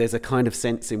 So there's a kind of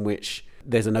sense in which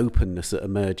there's an openness that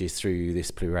emerges through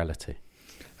this plurality.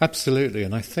 Absolutely,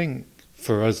 and I think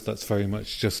for us that's very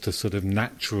much just a sort of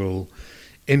natural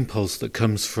impulse that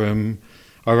comes from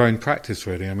our own practice,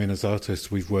 really. I mean, as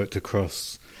artists, we've worked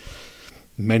across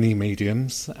many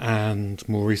mediums, and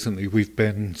more recently we've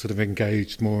been sort of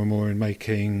engaged more and more in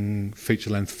making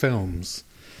feature-length films.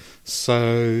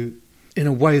 So in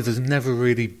a way there's never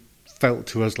really felt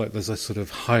to us like there's a sort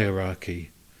of hierarchy,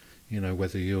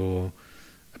 whether you're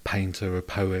a painter, a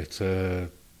poet,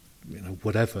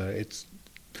 whatever. It's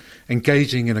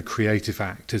engaging in a creative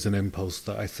act is an impulse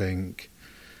that I think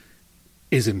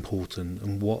is important,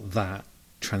 and what that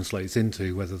translates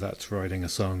into, whether that's writing a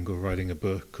song or writing a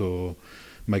book or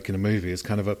making a movie, is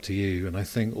kind of up to you. And I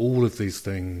think all of these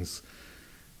things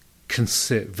can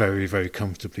sit very, very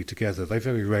comfortably together. They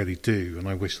very rarely do, and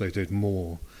I wish they did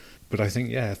more. But I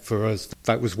think, for us,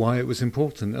 that was why it was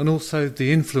important. And also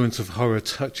the influence of horror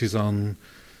touches on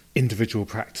individual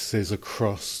practices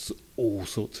across all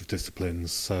sorts of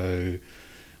disciplines. So,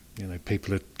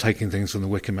 people are taking things from the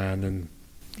Wicker Man and,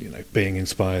 being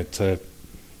inspired to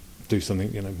do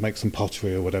something, make some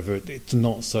pottery or whatever. It's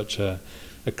not such a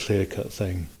clear-cut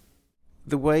thing.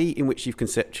 The way in which you've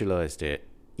conceptualised it,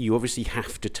 you obviously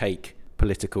have to take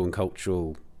political and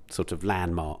cultural sort of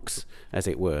landmarks, as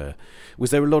it were.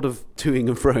 Was there a lot of toing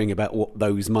and froing about what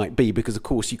those might be? Because, of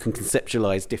course, you can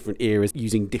conceptualise different eras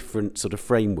using different sort of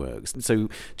frameworks. So,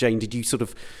 Jane, did you sort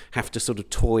of have to sort of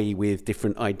toy with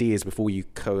different ideas before you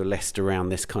coalesced around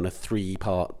this kind of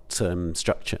three-part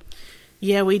structure?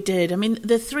 Yeah, we did. I mean,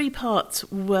 the three parts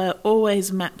were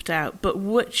always mapped out, but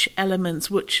which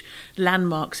elements, which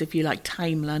landmarks, if you like,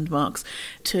 time landmarks,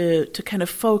 to kind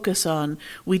of focus on,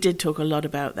 we did talk a lot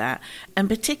about that. And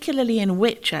particularly in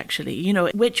Witch, actually,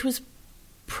 Witch was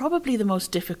probably the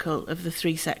most difficult of the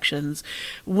three sections.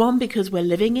 One, because we're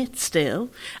living it still,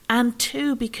 and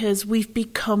two, because we've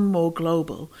become more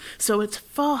global. So it's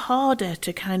far harder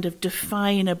to kind of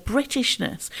define a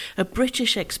Britishness, a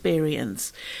British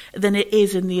experience, than it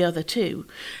is in the other two.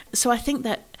 So I think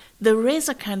that there is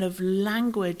a kind of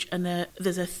language and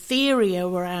there's a theory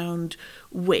around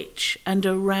witch and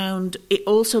around it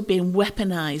also being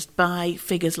weaponized by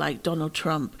figures like Donald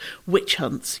Trump, witch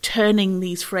hunts, turning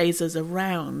these phrases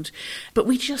around. But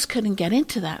we just couldn't get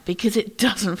into that because it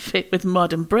doesn't fit with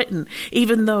modern Britain,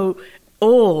 even though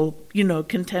all,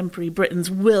 contemporary Britons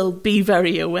will be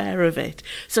very aware of it.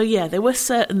 So yeah, there were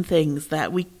certain things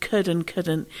that we couldn't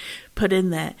put in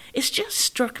there. It's just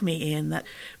struck me, Ian, that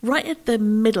right at the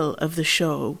middle of the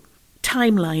show,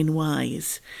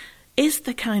 timeline-wise, is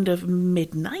the kind of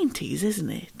mid-90s,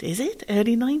 isn't it? Is it?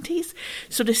 Early 90s?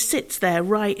 Sort of sits there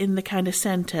right in the kind of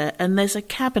centre, and there's a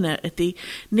cabinet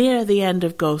near the end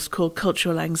of Ghost called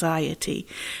Cultural Anxiety.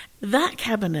 That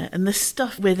cabinet and the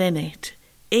stuff within it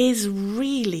is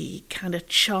really kind of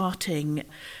charting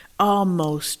our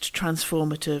most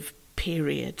transformative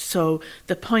period. So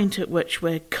the point at which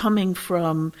we're coming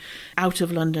from out of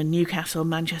London, Newcastle,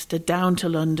 Manchester, down to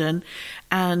London,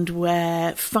 and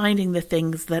we're finding the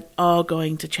things that are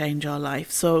going to change our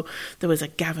life. So there was a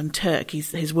Gavin Turk,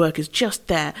 his work is just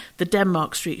there, the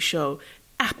Denmark Street show,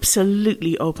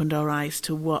 absolutely opened our eyes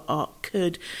to what art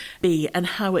could be and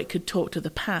how it could talk to the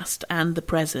past and the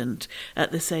present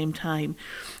at the same time.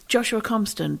 Joshua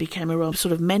Compston became a real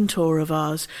sort of mentor of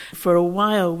ours. For a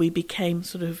while, we became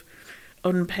sort of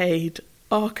unpaid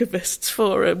archivists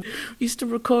for him. We used to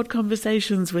record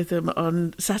conversations with him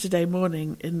on Saturday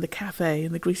morning in the cafe,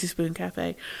 in the Greasy Spoon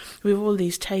Cafe, with all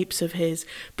these tapes of his.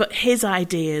 But his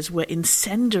ideas were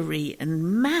incendiary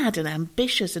and mad and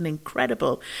ambitious and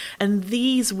incredible. And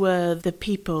these were the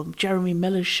people, Jeremy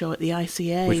Miller's show at the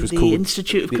ICA, the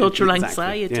Institute of Cultural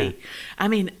Anxiety. Yeah. I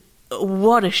mean,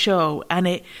 what a show. And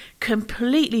it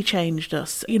completely changed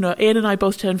us. You know, Ian and I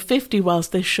both turned 50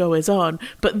 whilst this show is on,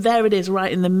 but there it is right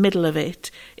in the middle of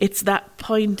it. It's that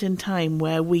point in time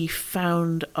where we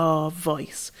found our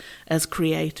voice as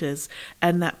creators,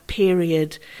 and that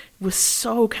period was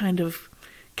so kind of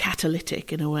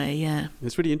catalytic in a way, yeah.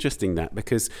 It's really interesting that,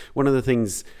 because one of the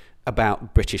things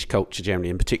about British culture generally,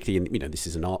 and particularly in, you know, this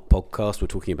is an art podcast, we're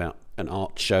talking about an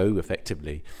art show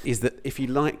effectively, is that if you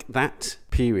like, that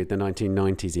period, the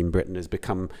 1990s in Britain, has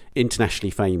become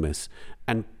internationally famous,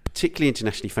 and particularly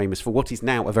internationally famous for what is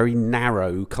now a very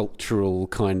narrow cultural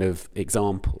kind of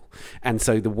example. And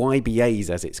so the YBAs,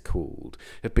 as it's called,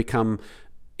 have become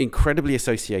incredibly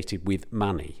associated with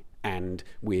money and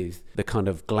with the kind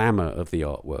of glamour of the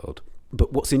art world.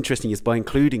 But what's interesting is by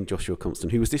including Joshua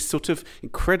Compston, who was this sort of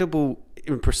incredible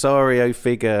impresario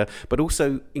figure, but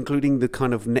also including the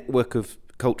kind of network of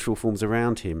cultural forms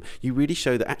around him, you really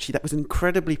show that actually that was an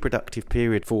incredibly productive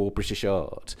period for British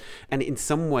art. And in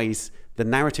some ways, the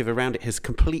narrative around it has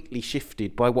completely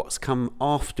shifted by what's come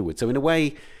afterwards. So in a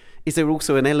way, is there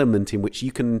also an element in which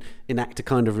you can enact a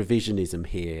kind of revisionism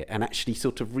here and actually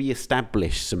sort of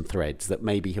re-establish some threads that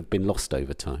maybe have been lost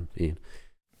over time, Ian?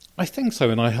 I think so,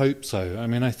 and I hope so. I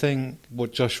mean, I think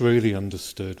what Josh really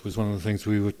understood was one of the things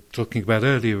we were talking about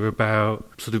earlier about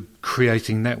sort of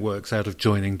creating networks out of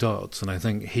joining dots. And I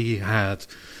think he had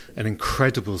an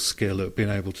incredible skill at being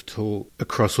able to talk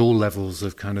across all levels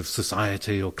of kind of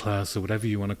society or class or whatever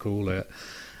you want to call it.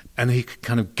 And he could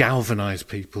kind of galvanise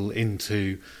people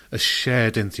into a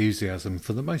shared enthusiasm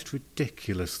for the most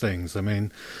ridiculous things. I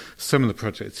mean, some of the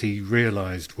projects he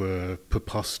realised were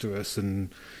preposterous,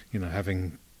 and, you know,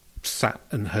 having sat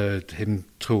and heard him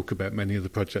talk about many of the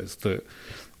projects that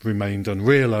remained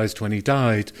unrealised when he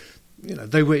died, you know,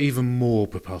 they were even more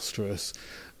preposterous.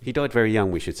 He died very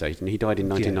young, we should say, and he died in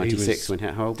 1996.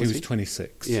 How old was he? He was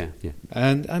 26. Yeah.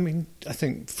 And, I mean, I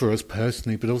think for us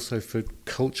personally, but also for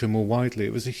culture more widely,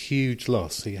 it was a huge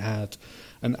loss. He had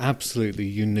an absolutely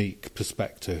unique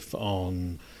perspective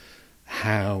on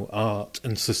how art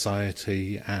and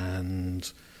society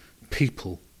and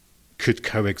people could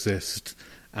coexist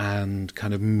and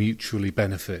kind of mutually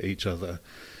benefit each other.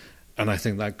 And I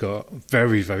think that got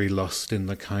very, very lost in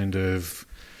the kind of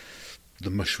the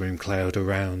mushroom cloud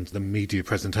around the media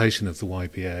presentation of the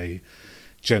YBA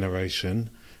generation.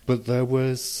 But there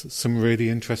was some really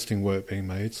interesting work being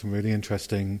made, some really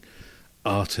interesting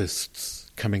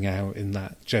artists coming out in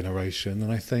that generation.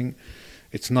 And I think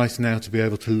it's nice now to be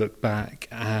able to look back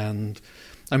and,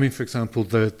 I mean, for example,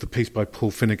 the piece by Paul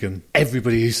Finnegan,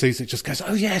 everybody who sees it just goes,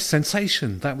 oh yes,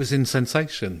 Sensation, that was in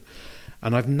Sensation.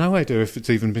 And I've no idea if it's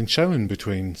even been shown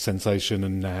between Sensation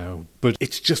and now, but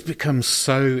it's just become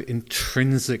so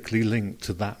intrinsically linked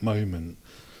to that moment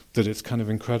that it's kind of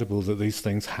incredible that these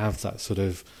things have that sort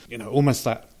of, you know, almost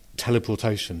that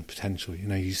teleportation potential. You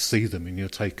know, you see them and you're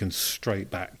taken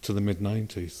straight back to the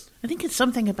mid-90s. I think it's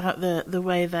something about the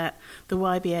way that the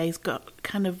YBA's got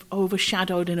kind of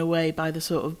overshadowed in a way by the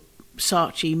sort of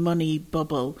Saatchi money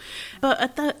bubble. But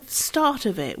at the start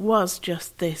of it was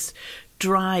just this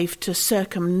drive to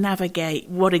circumnavigate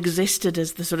what existed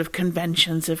as the sort of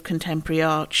conventions of contemporary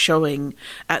art showing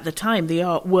at the time. The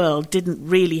art world didn't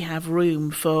really have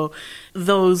room for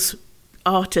those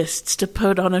artists to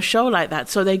put on a show like that,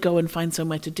 so they go and find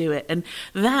somewhere to do it. And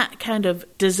that kind of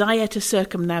desire to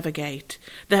circumnavigate,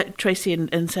 that Tracy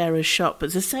and Sarah's shop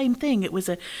was the same thing. It was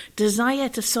a desire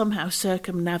to somehow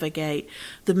circumnavigate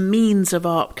the means of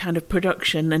art kind of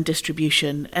production and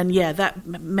distribution. And yeah, that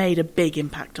made a big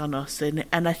impact on us.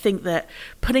 And I think that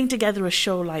putting together a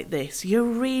show like this, you're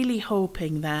really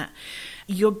hoping that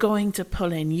you're going to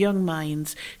pull in young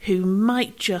minds who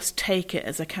might just take it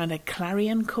as a kind of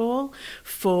clarion call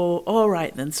for, all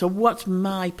right then, so what's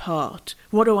my part?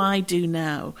 What do I do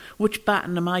now? Which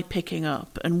baton am I picking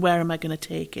up and where am I going to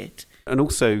take it? And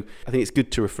also, I think it's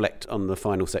good to reflect on the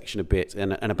final section a bit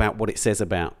and about what it says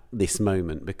about this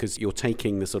moment, because you're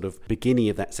taking the sort of beginning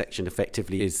of that section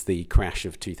effectively is the crash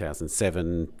of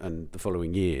 2007 and the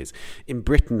following years. In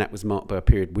Britain, that was marked by a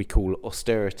period we call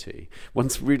austerity.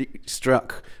 Once really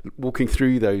struck walking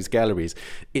through those galleries,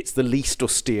 it's the least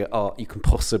austere art you can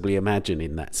possibly imagine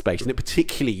in that space. And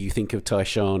particularly you think of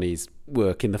Taishani's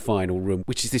work in the final room,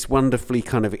 which is this wonderfully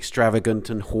kind of extravagant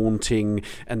and haunting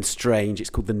and strange. It's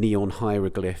called the Neon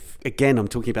Hieroglyph. Again, I'm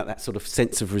talking about that sort of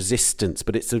sense of resistance,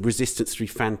 but it's a resistance through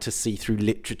fantasy, through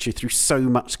literature, through so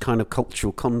much kind of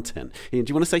cultural content. Do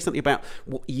you want to say something about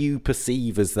what you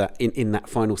perceive as that in that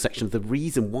final section of the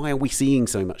reason why are we seeing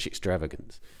so much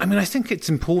extravagance? I mean, I think it's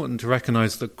important to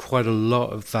recognise that quite a lot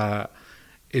of that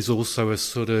is also a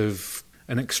sort of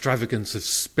an extravagance of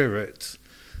spirit,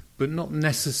 but not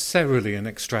necessarily an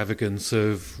extravagance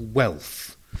of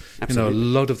wealth. Absolutely. A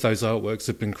lot of those artworks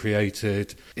have been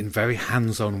created in very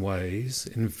hands-on ways,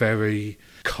 in very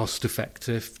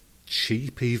cost-effective,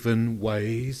 cheap even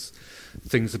ways.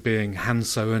 Things are being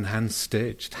hand-sewn,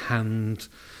 hand-stitched,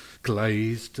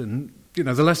 hand-glazed. And,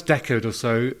 the last decade or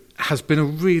so has been a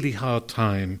really hard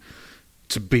time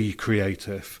to be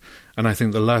creative. And I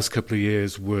think the last couple of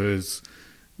years was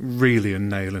really a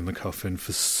nail in the coffin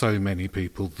for so many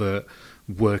people that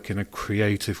work in a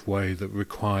creative way that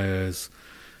requires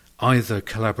either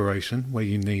collaboration, where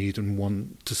you need and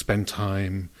want to spend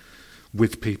time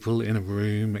with people in a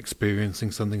room experiencing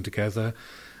something together.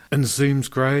 And Zoom's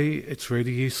great, it's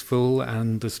really useful,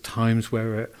 and there's times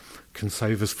where it can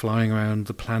save us flying around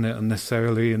the planet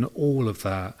unnecessarily and all of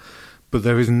that. But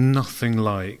there is nothing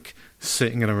like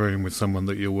sitting in a room with someone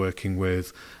that you're working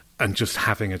with and just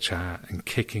having a chat and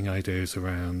kicking ideas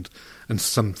around and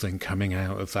something coming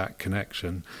out of that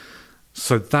connection.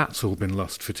 So that's all been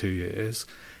lost for 2 years.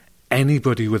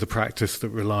 Anybody with a practice that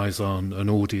relies on an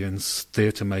audience,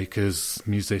 theatre makers,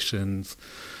 musicians,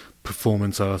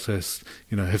 performance artists,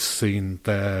 have seen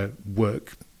their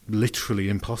work literally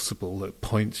impossible at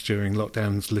points during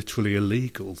lockdowns, literally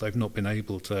illegal. They've not been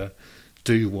able to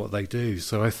do what they do.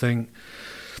 So I think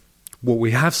what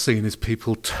we have seen is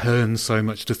people turn so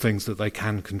much to things that they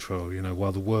can control.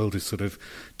 While the world is sort of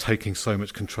taking so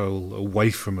much control away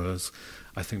from us,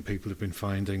 I think people have been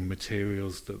finding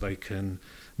materials that they can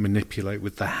manipulate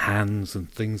with their hands and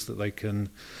things that they can,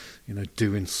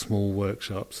 do in small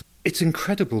workshops. It's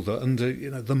incredible that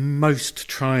under, the most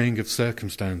trying of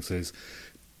circumstances,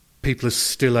 people are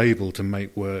still able to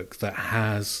make work that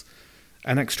has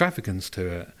an extravagance to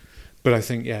it. But I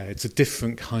think, it's a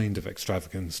different kind of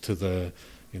extravagance to the,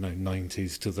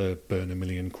 90s, to the burn £1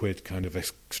 million kind of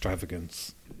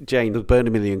extravagance. Jane, the burn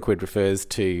 £1 million refers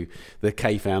to the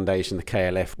K Foundation, the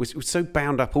KLF, which was so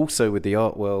bound up also with the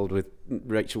art world, with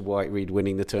Rachel Whiteread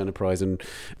winning the Turner Prize and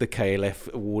the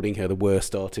KLF awarding her the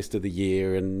Worst Artist of the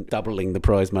Year and doubling the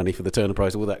prize money for the Turner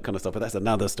Prize, all that kind of stuff. But that's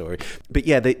another story. But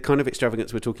the kind of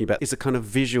extravagance we're talking about is a kind of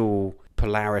visual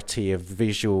polarity, of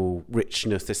visual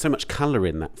richness. There's so much colour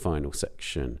in that final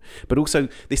section. But also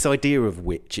this idea of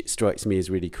which, it strikes me, is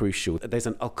really crucial. There's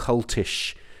an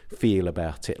occultish feel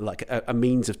about it, like a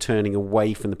means of turning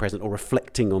away from the present or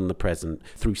reflecting on the present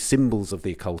through symbols of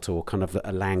the occult or kind of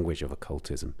a language of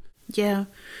occultism. Yeah.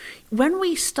 When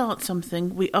we start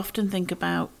something, we often think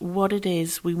about what it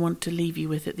is we want to leave you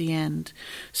with at the end.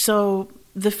 So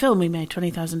the film we made,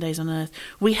 20,000 Days on Earth,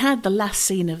 we had the last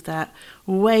scene of that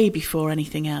way before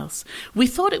anything else. We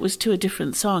thought it was to a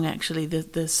different song, actually.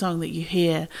 The song that you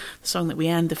hear, the song that we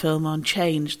end the film on,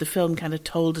 changed. The film kind of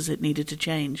told us it needed to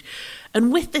change.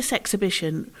 And with this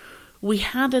exhibition, we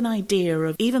had an idea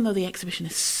of, even though the exhibition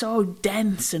is so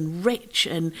dense and rich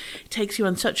and takes you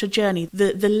on such a journey,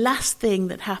 the last thing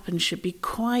that happens should be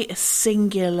quite a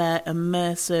singular,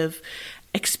 immersive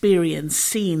experience,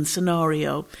 scene,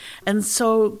 scenario. And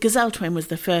so Gazelle Twin was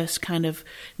the first kind of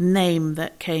name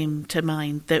that came to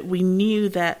mind, that we knew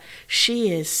that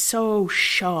she is so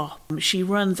sharp. She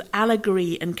runs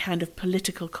allegory and kind of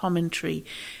political commentary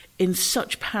in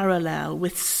such parallel,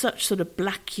 with such sort of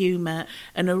black humour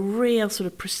and a real sort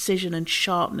of precision and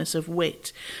sharpness of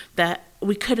wit, that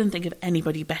we couldn't think of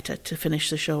anybody better to finish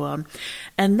the show on.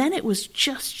 And then it was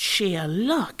just sheer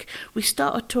luck. We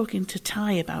started talking to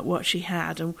Ty about what she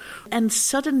had, and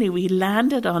suddenly we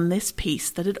landed on this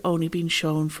piece that had only been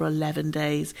shown for 11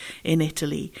 days in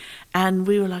Italy. And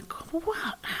we were like,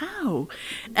 what? How?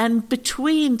 And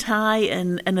between Ty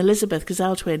and Elizabeth,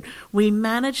 Gazelle Twin, we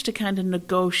managed to kind of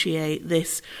negotiate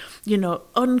this,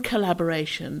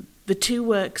 uncollaboration, The two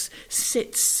works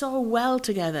sit so well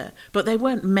together, but they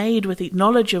weren't made with the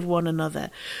knowledge of one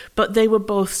another. But they were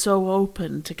both so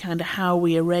open to kind of how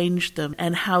we arranged them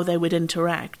and how they would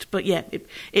interact. But yeah,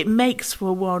 it makes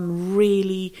for one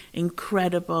really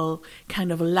incredible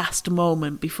kind of last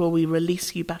moment before we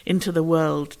release you back into the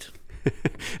world.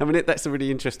 I mean, that's a really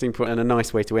interesting point and a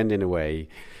nice way to end in a way.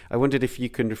 I wondered if you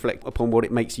can reflect upon what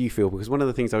it makes you feel, because one of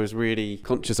the things I was really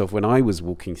conscious of when I was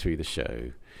walking through the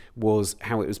show was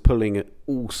how it was pulling at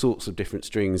all sorts of different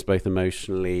strings, both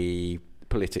emotionally,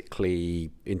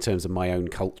 politically, in terms of my own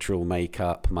cultural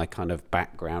makeup, my kind of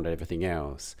background and everything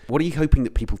else. What are you hoping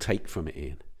that people take from it,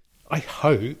 Ian? I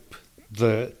hope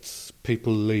that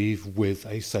people leave with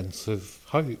a sense of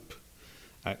hope,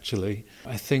 actually.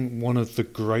 I think one of the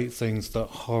great things that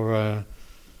horror,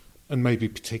 and maybe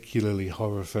particularly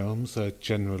horror films, are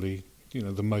generally,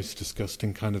 the most discussed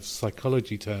in kind of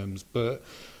psychology terms, but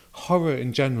horror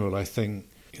in general, I think,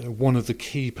 one of the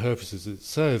key purposes it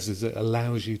serves is it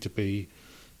allows you to be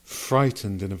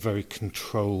frightened in a very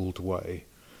controlled way.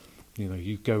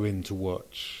 You go in to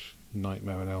watch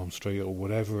Nightmare on Elm Street or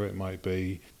whatever it might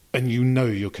be, and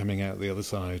you're coming out the other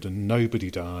side and nobody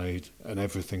died and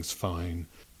everything's fine.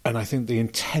 And I think the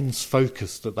intense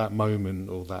focus that moment,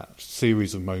 or that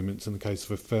series of moments in the case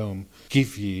of a film,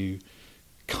 give you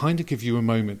a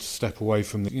moment to step away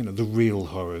from the real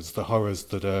horrors, the horrors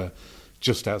that are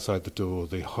just outside the door,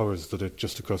 the horrors that are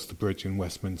just across the bridge in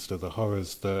Westminster, the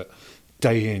horrors that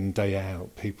day in, day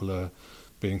out people are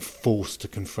being forced to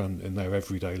confront in their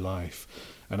everyday life.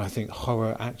 And I think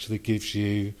horror actually gives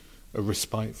you a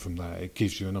respite from that. It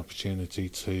gives you an opportunity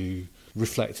to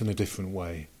reflect in a different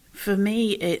way. For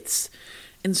me, it's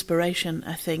inspiration,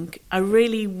 I think. I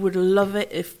really would love it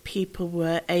if people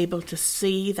were able to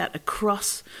see that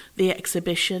across the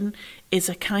exhibition is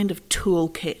a kind of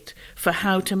toolkit for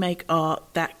how to make art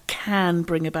that can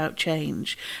bring about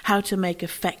change, how to make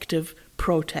effective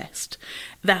protest.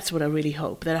 That's what I really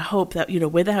hope. That I hope that,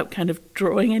 without kind of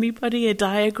drawing anybody a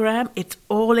diagram, it's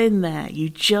all in there. You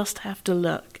just have to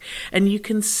look and you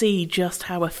can see just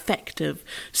how effective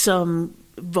some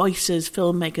voices,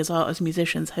 filmmakers, artists,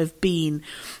 musicians have been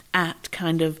at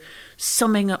kind of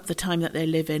summing up the time that they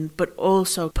live in, but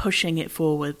also pushing it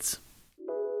forwards.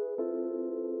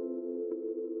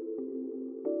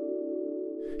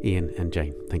 Ian and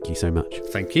Jane, thank you so much.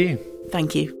 Thank you.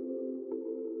 Thank you.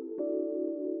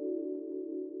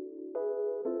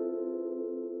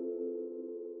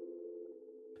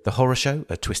 The Horror Show,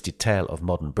 A Twisted Tale of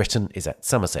Modern Britain, is at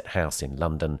Somerset House in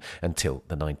London until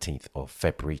the 19th of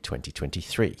February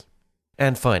 2023.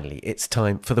 And finally, it's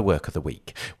time for the Work of the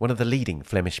Week. One of the leading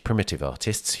Flemish primitive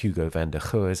artists, Hugo van der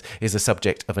Goes, is the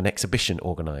subject of an exhibition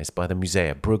organised by the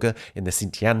Musea Bruges in the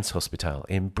St. Jan's Hospital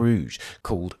in Bruges,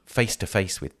 called Face to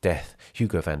Face with Death,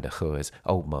 Hugo van der Goes,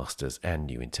 Old Masters and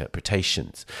New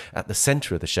Interpretations. At the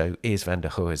centre of the show is van der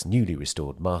Goes' newly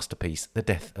restored masterpiece, The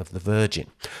Death of the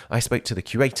Virgin. I spoke to the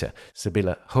curator,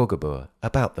 Sibylle Hogeboer,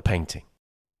 about the painting.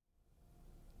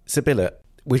 Sibylle,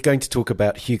 we're going to talk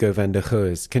about Hugo van der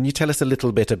Goes. Can you tell us a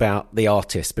little bit about the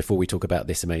artist before we talk about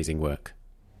this amazing work?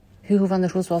 Hugo van der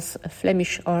Goes was a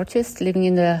Flemish artist living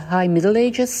in the High Middle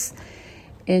Ages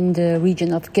in the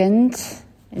region of Ghent,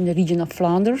 in the region of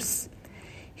Flanders.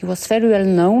 He was very well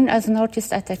known as an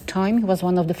artist at that time. He was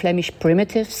one of the Flemish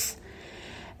primitives,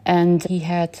 and he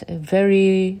had a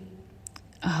very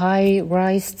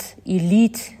high-raised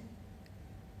elite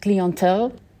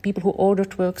clientele, people who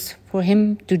ordered works for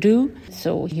him to do.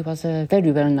 So he was a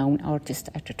very well-known artist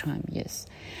at the time, yes.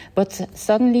 But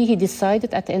suddenly he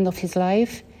decided at the end of his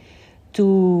life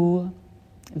to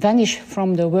vanish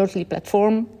from the worldly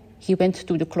platform. He went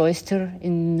to the cloister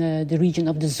in the region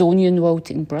of the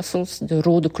Zonienwoud in Brussels, the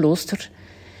Rode Klooster.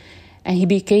 And he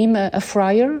became a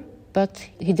friar, but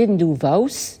he didn't do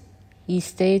vows. He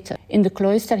stayed in the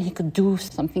cloister. He could do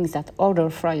some things that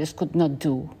other friars could not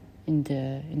do in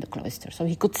the cloister. So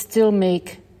he could still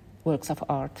make works of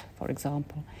art, for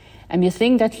example. And we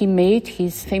think that he made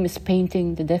his famous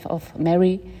painting, The Death of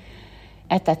Mary,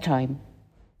 at that time.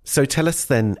 So tell us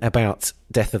then about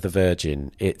Death of the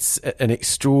Virgin. It's an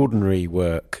extraordinary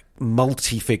work,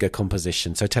 multi-figure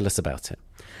composition. So tell us about it.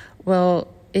 Well,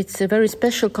 it's a very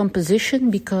special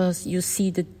composition because you see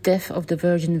the Death of the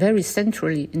Virgin very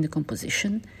centrally in the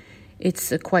composition.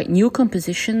 It's a quite new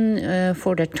composition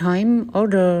for that time.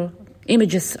 Other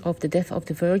images of the Death of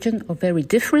the Virgin are very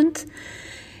different.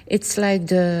 It's like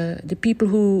the people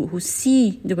who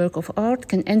see the work of art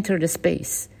can enter the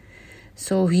space.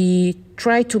 So he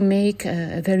tried to make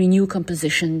a very new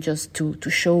composition just to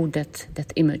show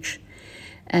that image.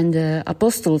 And the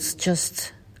apostles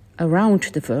just around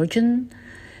the Virgin,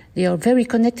 They are very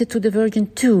connected to the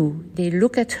Virgin too. They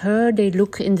look at her, they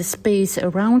look in the space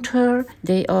around her.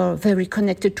 They are very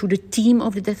connected to the theme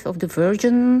of the death of the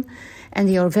Virgin. And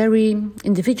they are very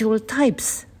individual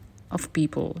types of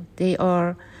people. They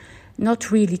are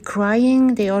not really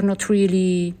crying, they are not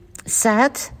really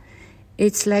sad.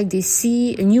 It's like they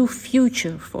see a new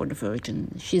future for the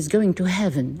Virgin. She's going to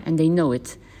heaven, and they know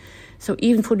it. So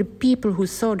even for the people who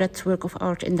saw that work of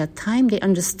art in that time, they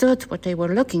understood what they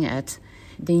were looking at.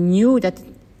 They knew that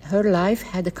her life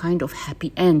had a kind of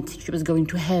happy end. She was going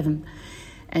to heaven.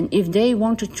 And if they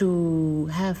wanted to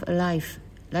have a life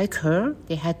like her,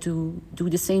 they had to do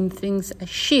the same things as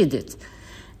she did.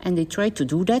 And they tried to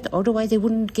do that, otherwise they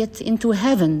wouldn't get into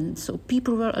heaven. So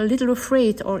people were a little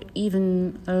afraid, or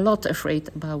even a lot afraid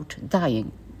about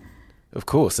dying. Of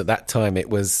course, at that time it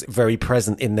was very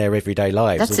present in their everyday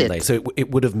lives, That's wasn't it. they? So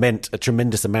it would have meant a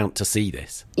tremendous amount to see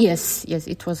this. Yes,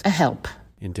 it was a help.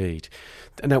 Indeed.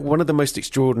 Now, one of the most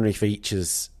extraordinary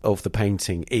features of the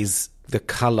painting is the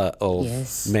colour of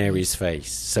Mary's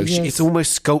face. So it's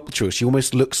almost sculptural. She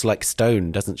almost looks like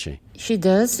stone, doesn't she? She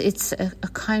does. It's a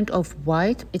kind of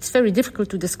white. It's very difficult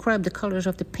to describe the colours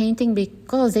of the painting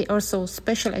because they are so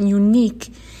special and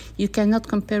unique. You cannot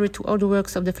compare it to other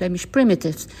works of the Flemish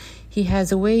primitives. He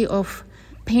has a way of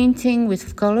painting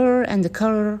with colour, and the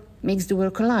colour makes the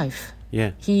work alive.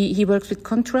 Yeah. He works with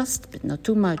contrast, but not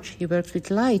too much. He works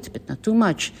with light, but not too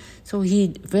much. So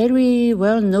he very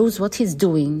well knows what he's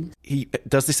doing. He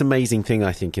does this amazing thing,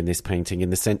 I think, in this painting, in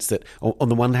the sense that, on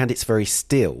the one hand, it's very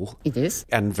still. It is.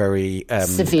 And very...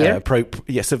 severe.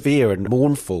 Severe and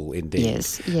mournful, indeed.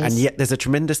 Yes. And yet there's a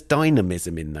tremendous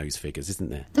dynamism in those figures, isn't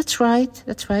there? That's right.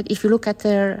 If you look at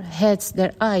their heads,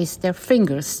 their eyes, their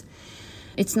fingers...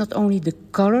 It's not only the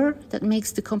color that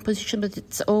makes the composition, but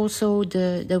it's also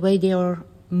the way they are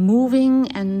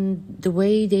moving and the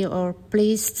way they are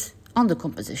placed on the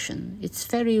composition. It's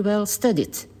very well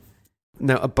studied.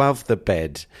 Now, above the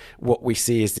bed, what we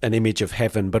see is an image of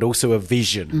heaven, but also a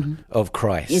vision of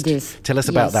Christ. It is. Tell us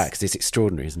about that, because it's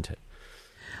extraordinary, isn't it?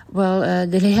 Well,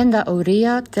 the Legenda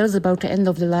Aurea tells about the end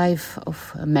of the life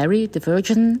of Mary, the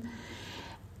Virgin.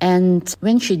 And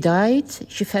when she died,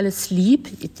 she fell asleep.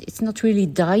 It's not really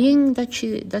dying that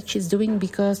she's doing,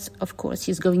 because, of course,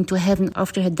 she's going to heaven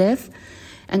after her death.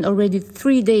 And already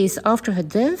 3 days after her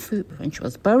death, when she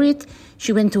was buried,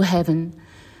 she went to heaven.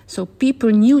 So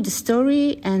people knew the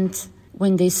story, and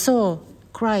when they saw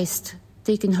Christ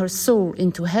taking her soul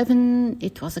into heaven,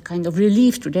 it was a kind of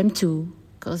relief to them too,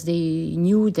 because they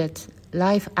knew that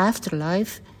life after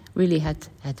life really had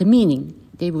a meaning.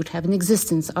 They would have an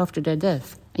existence after their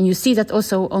death. And you see that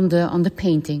also on the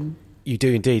painting. You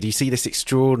do indeed. You see this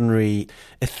extraordinary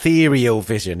ethereal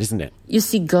vision, isn't it? You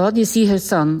see God, you see her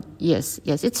son. Yes,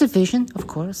 it's a vision, of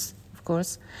course.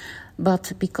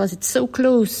 But because it's so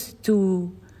close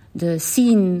to the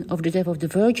scene of the death of the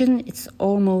Virgin, it's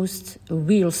almost a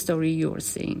real story you're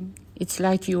seeing. It's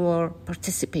like you are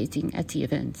participating at the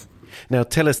event. Now,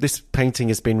 tell us, this painting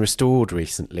has been restored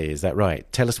recently, is that right?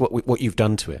 Tell us what you've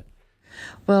done to it.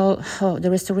 Well,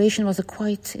 the restoration was a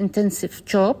quite intensive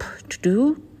job to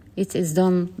do. It is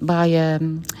done by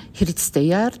Gerrit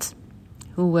Steyaert,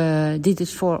 who did it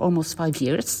for almost 5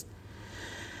 years.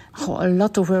 A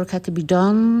lot of work had to be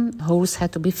done. Holes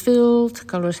had to be filled,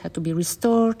 colors had to be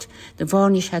restored, the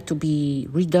varnish had to be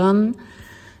redone.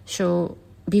 So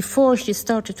before she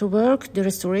started to work, the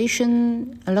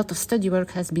restoration, a lot of study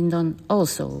work has been done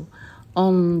also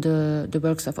on the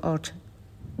works of art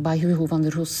by Hugo van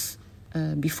der Roes.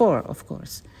 Before, of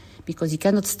course, because you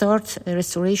cannot start a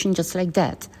restoration just like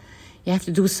that. You have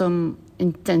to do some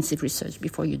intensive research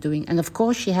before you're doing. And of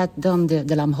course, she had done the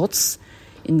Lamhots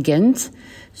in Ghent,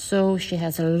 so she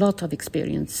has a lot of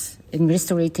experience in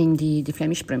restoring the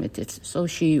Flemish primitives. So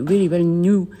she really well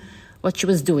knew what she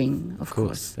was doing, of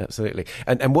course. Absolutely.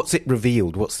 And what's it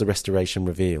revealed? What's the restoration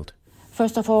revealed?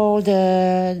 First of all,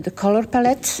 the color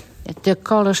palette. The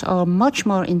colors are much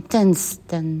more intense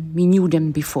than we knew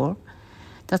them before.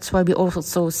 That's why we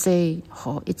also say,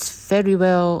 it's very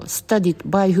well studied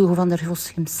by Hugo van der Roes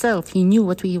himself. He knew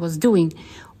what he was doing,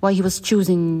 why he was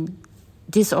choosing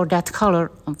this or that color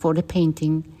for the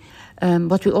painting.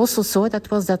 What we also saw that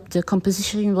the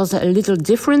composition was a little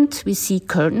different. We see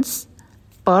curtains,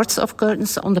 parts of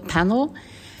curtains on the panel,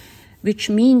 which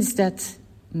means that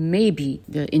maybe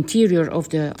the interior of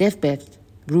the deathbed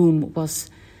room was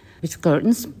with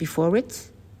curtains before it.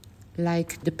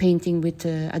 Like the painting with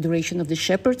the Adoration of the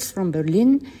Shepherds from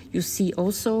Berlin, you see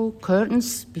also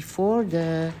curtains before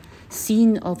the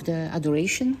scene of the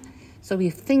Adoration. So we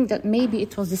think that maybe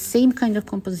it was the same kind of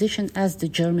composition as the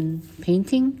German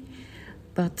painting,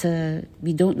 but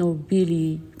we don't know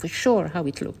really for sure how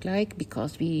it looked like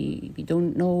because we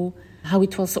don't know how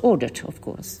it was ordered, of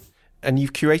course. And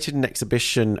you've curated an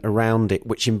exhibition around it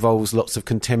which involves lots of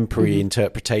contemporary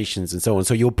interpretations and so on.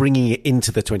 So you're bringing it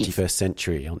into the 21st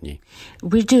century, aren't you?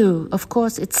 We do. Of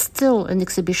course, it's still an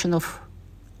exhibition of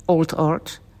old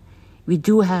art. We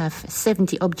do have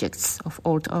 70 objects of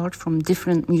old art from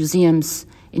different museums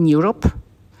in Europe.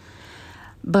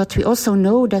 But we also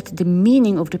know that the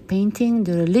meaning of the painting,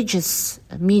 the religious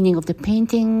meaning of the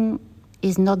painting,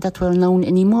 is not that well known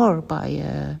anymore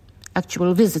by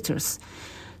actual visitors.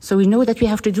 So we know that we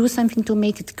have to do something to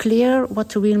make it clear what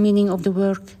the real meaning of the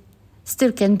work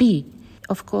still can be.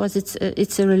 Of course,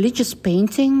 it's a religious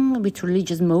painting with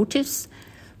religious motives,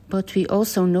 but we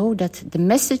also know that the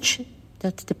message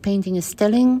that the painting is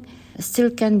telling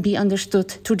still can be understood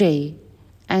today.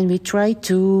 And we try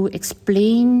to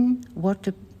explain what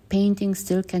the painting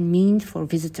still can mean for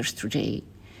visitors today.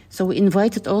 So we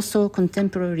invited also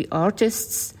contemporary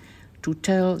artists to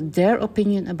tell their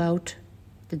opinion about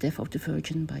The Death of the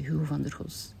Virgin by Hugo van der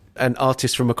Goes. And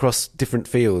artists from across different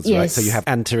fields, yes. right? So you have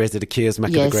Anne-Thérèse de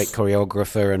Keersmaeker, yes. the great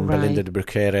choreographer, and right. Belinda de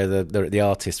Bruckere, the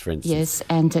artist, for instance. Yes,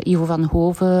 and Ivo van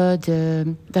Hove,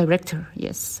 the director,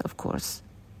 yes, of course.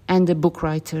 And the book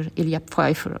writer, Ilya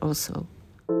Pfeiffer, also.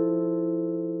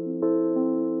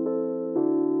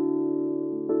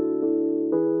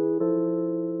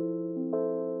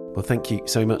 Well, thank you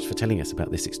so much for telling us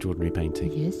about this extraordinary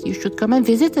painting. Yes, you should come and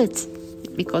visit it,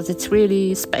 because it's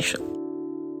really special.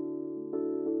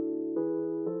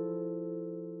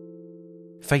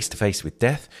 Face to Face with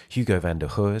Death, Hugo van der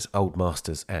Goes, Old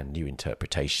Masters and New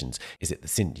Interpretations is at the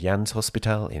St. Jan's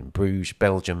Hospital in Bruges,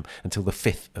 Belgium, until the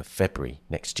 5th of February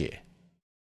next year.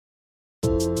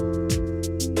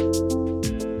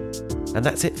 And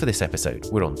that's it for this episode.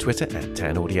 We're on Twitter at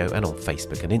Tan Audio and on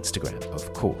Facebook and Instagram,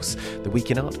 of course. The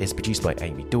Week in Art is produced by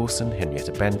Amy Dawson,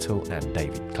 Henrietta Bantle and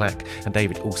David Clack, and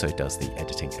David also does the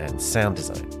editing and sound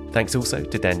design. Thanks also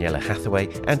to Daniela Hathaway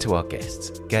and to our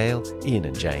guests, Gail, Ian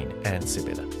and Jane and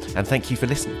Sibylla. And thank you for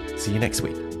listening. See you next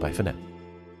week. Bye for now.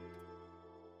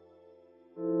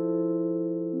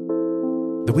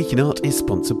 The Week in Art is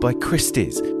sponsored by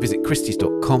Christie's. Visit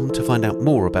christies.com to find out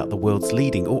more about the world's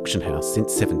leading auction house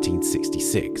since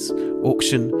 1766.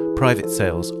 Auction, private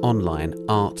sales, online,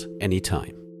 art,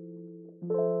 anytime.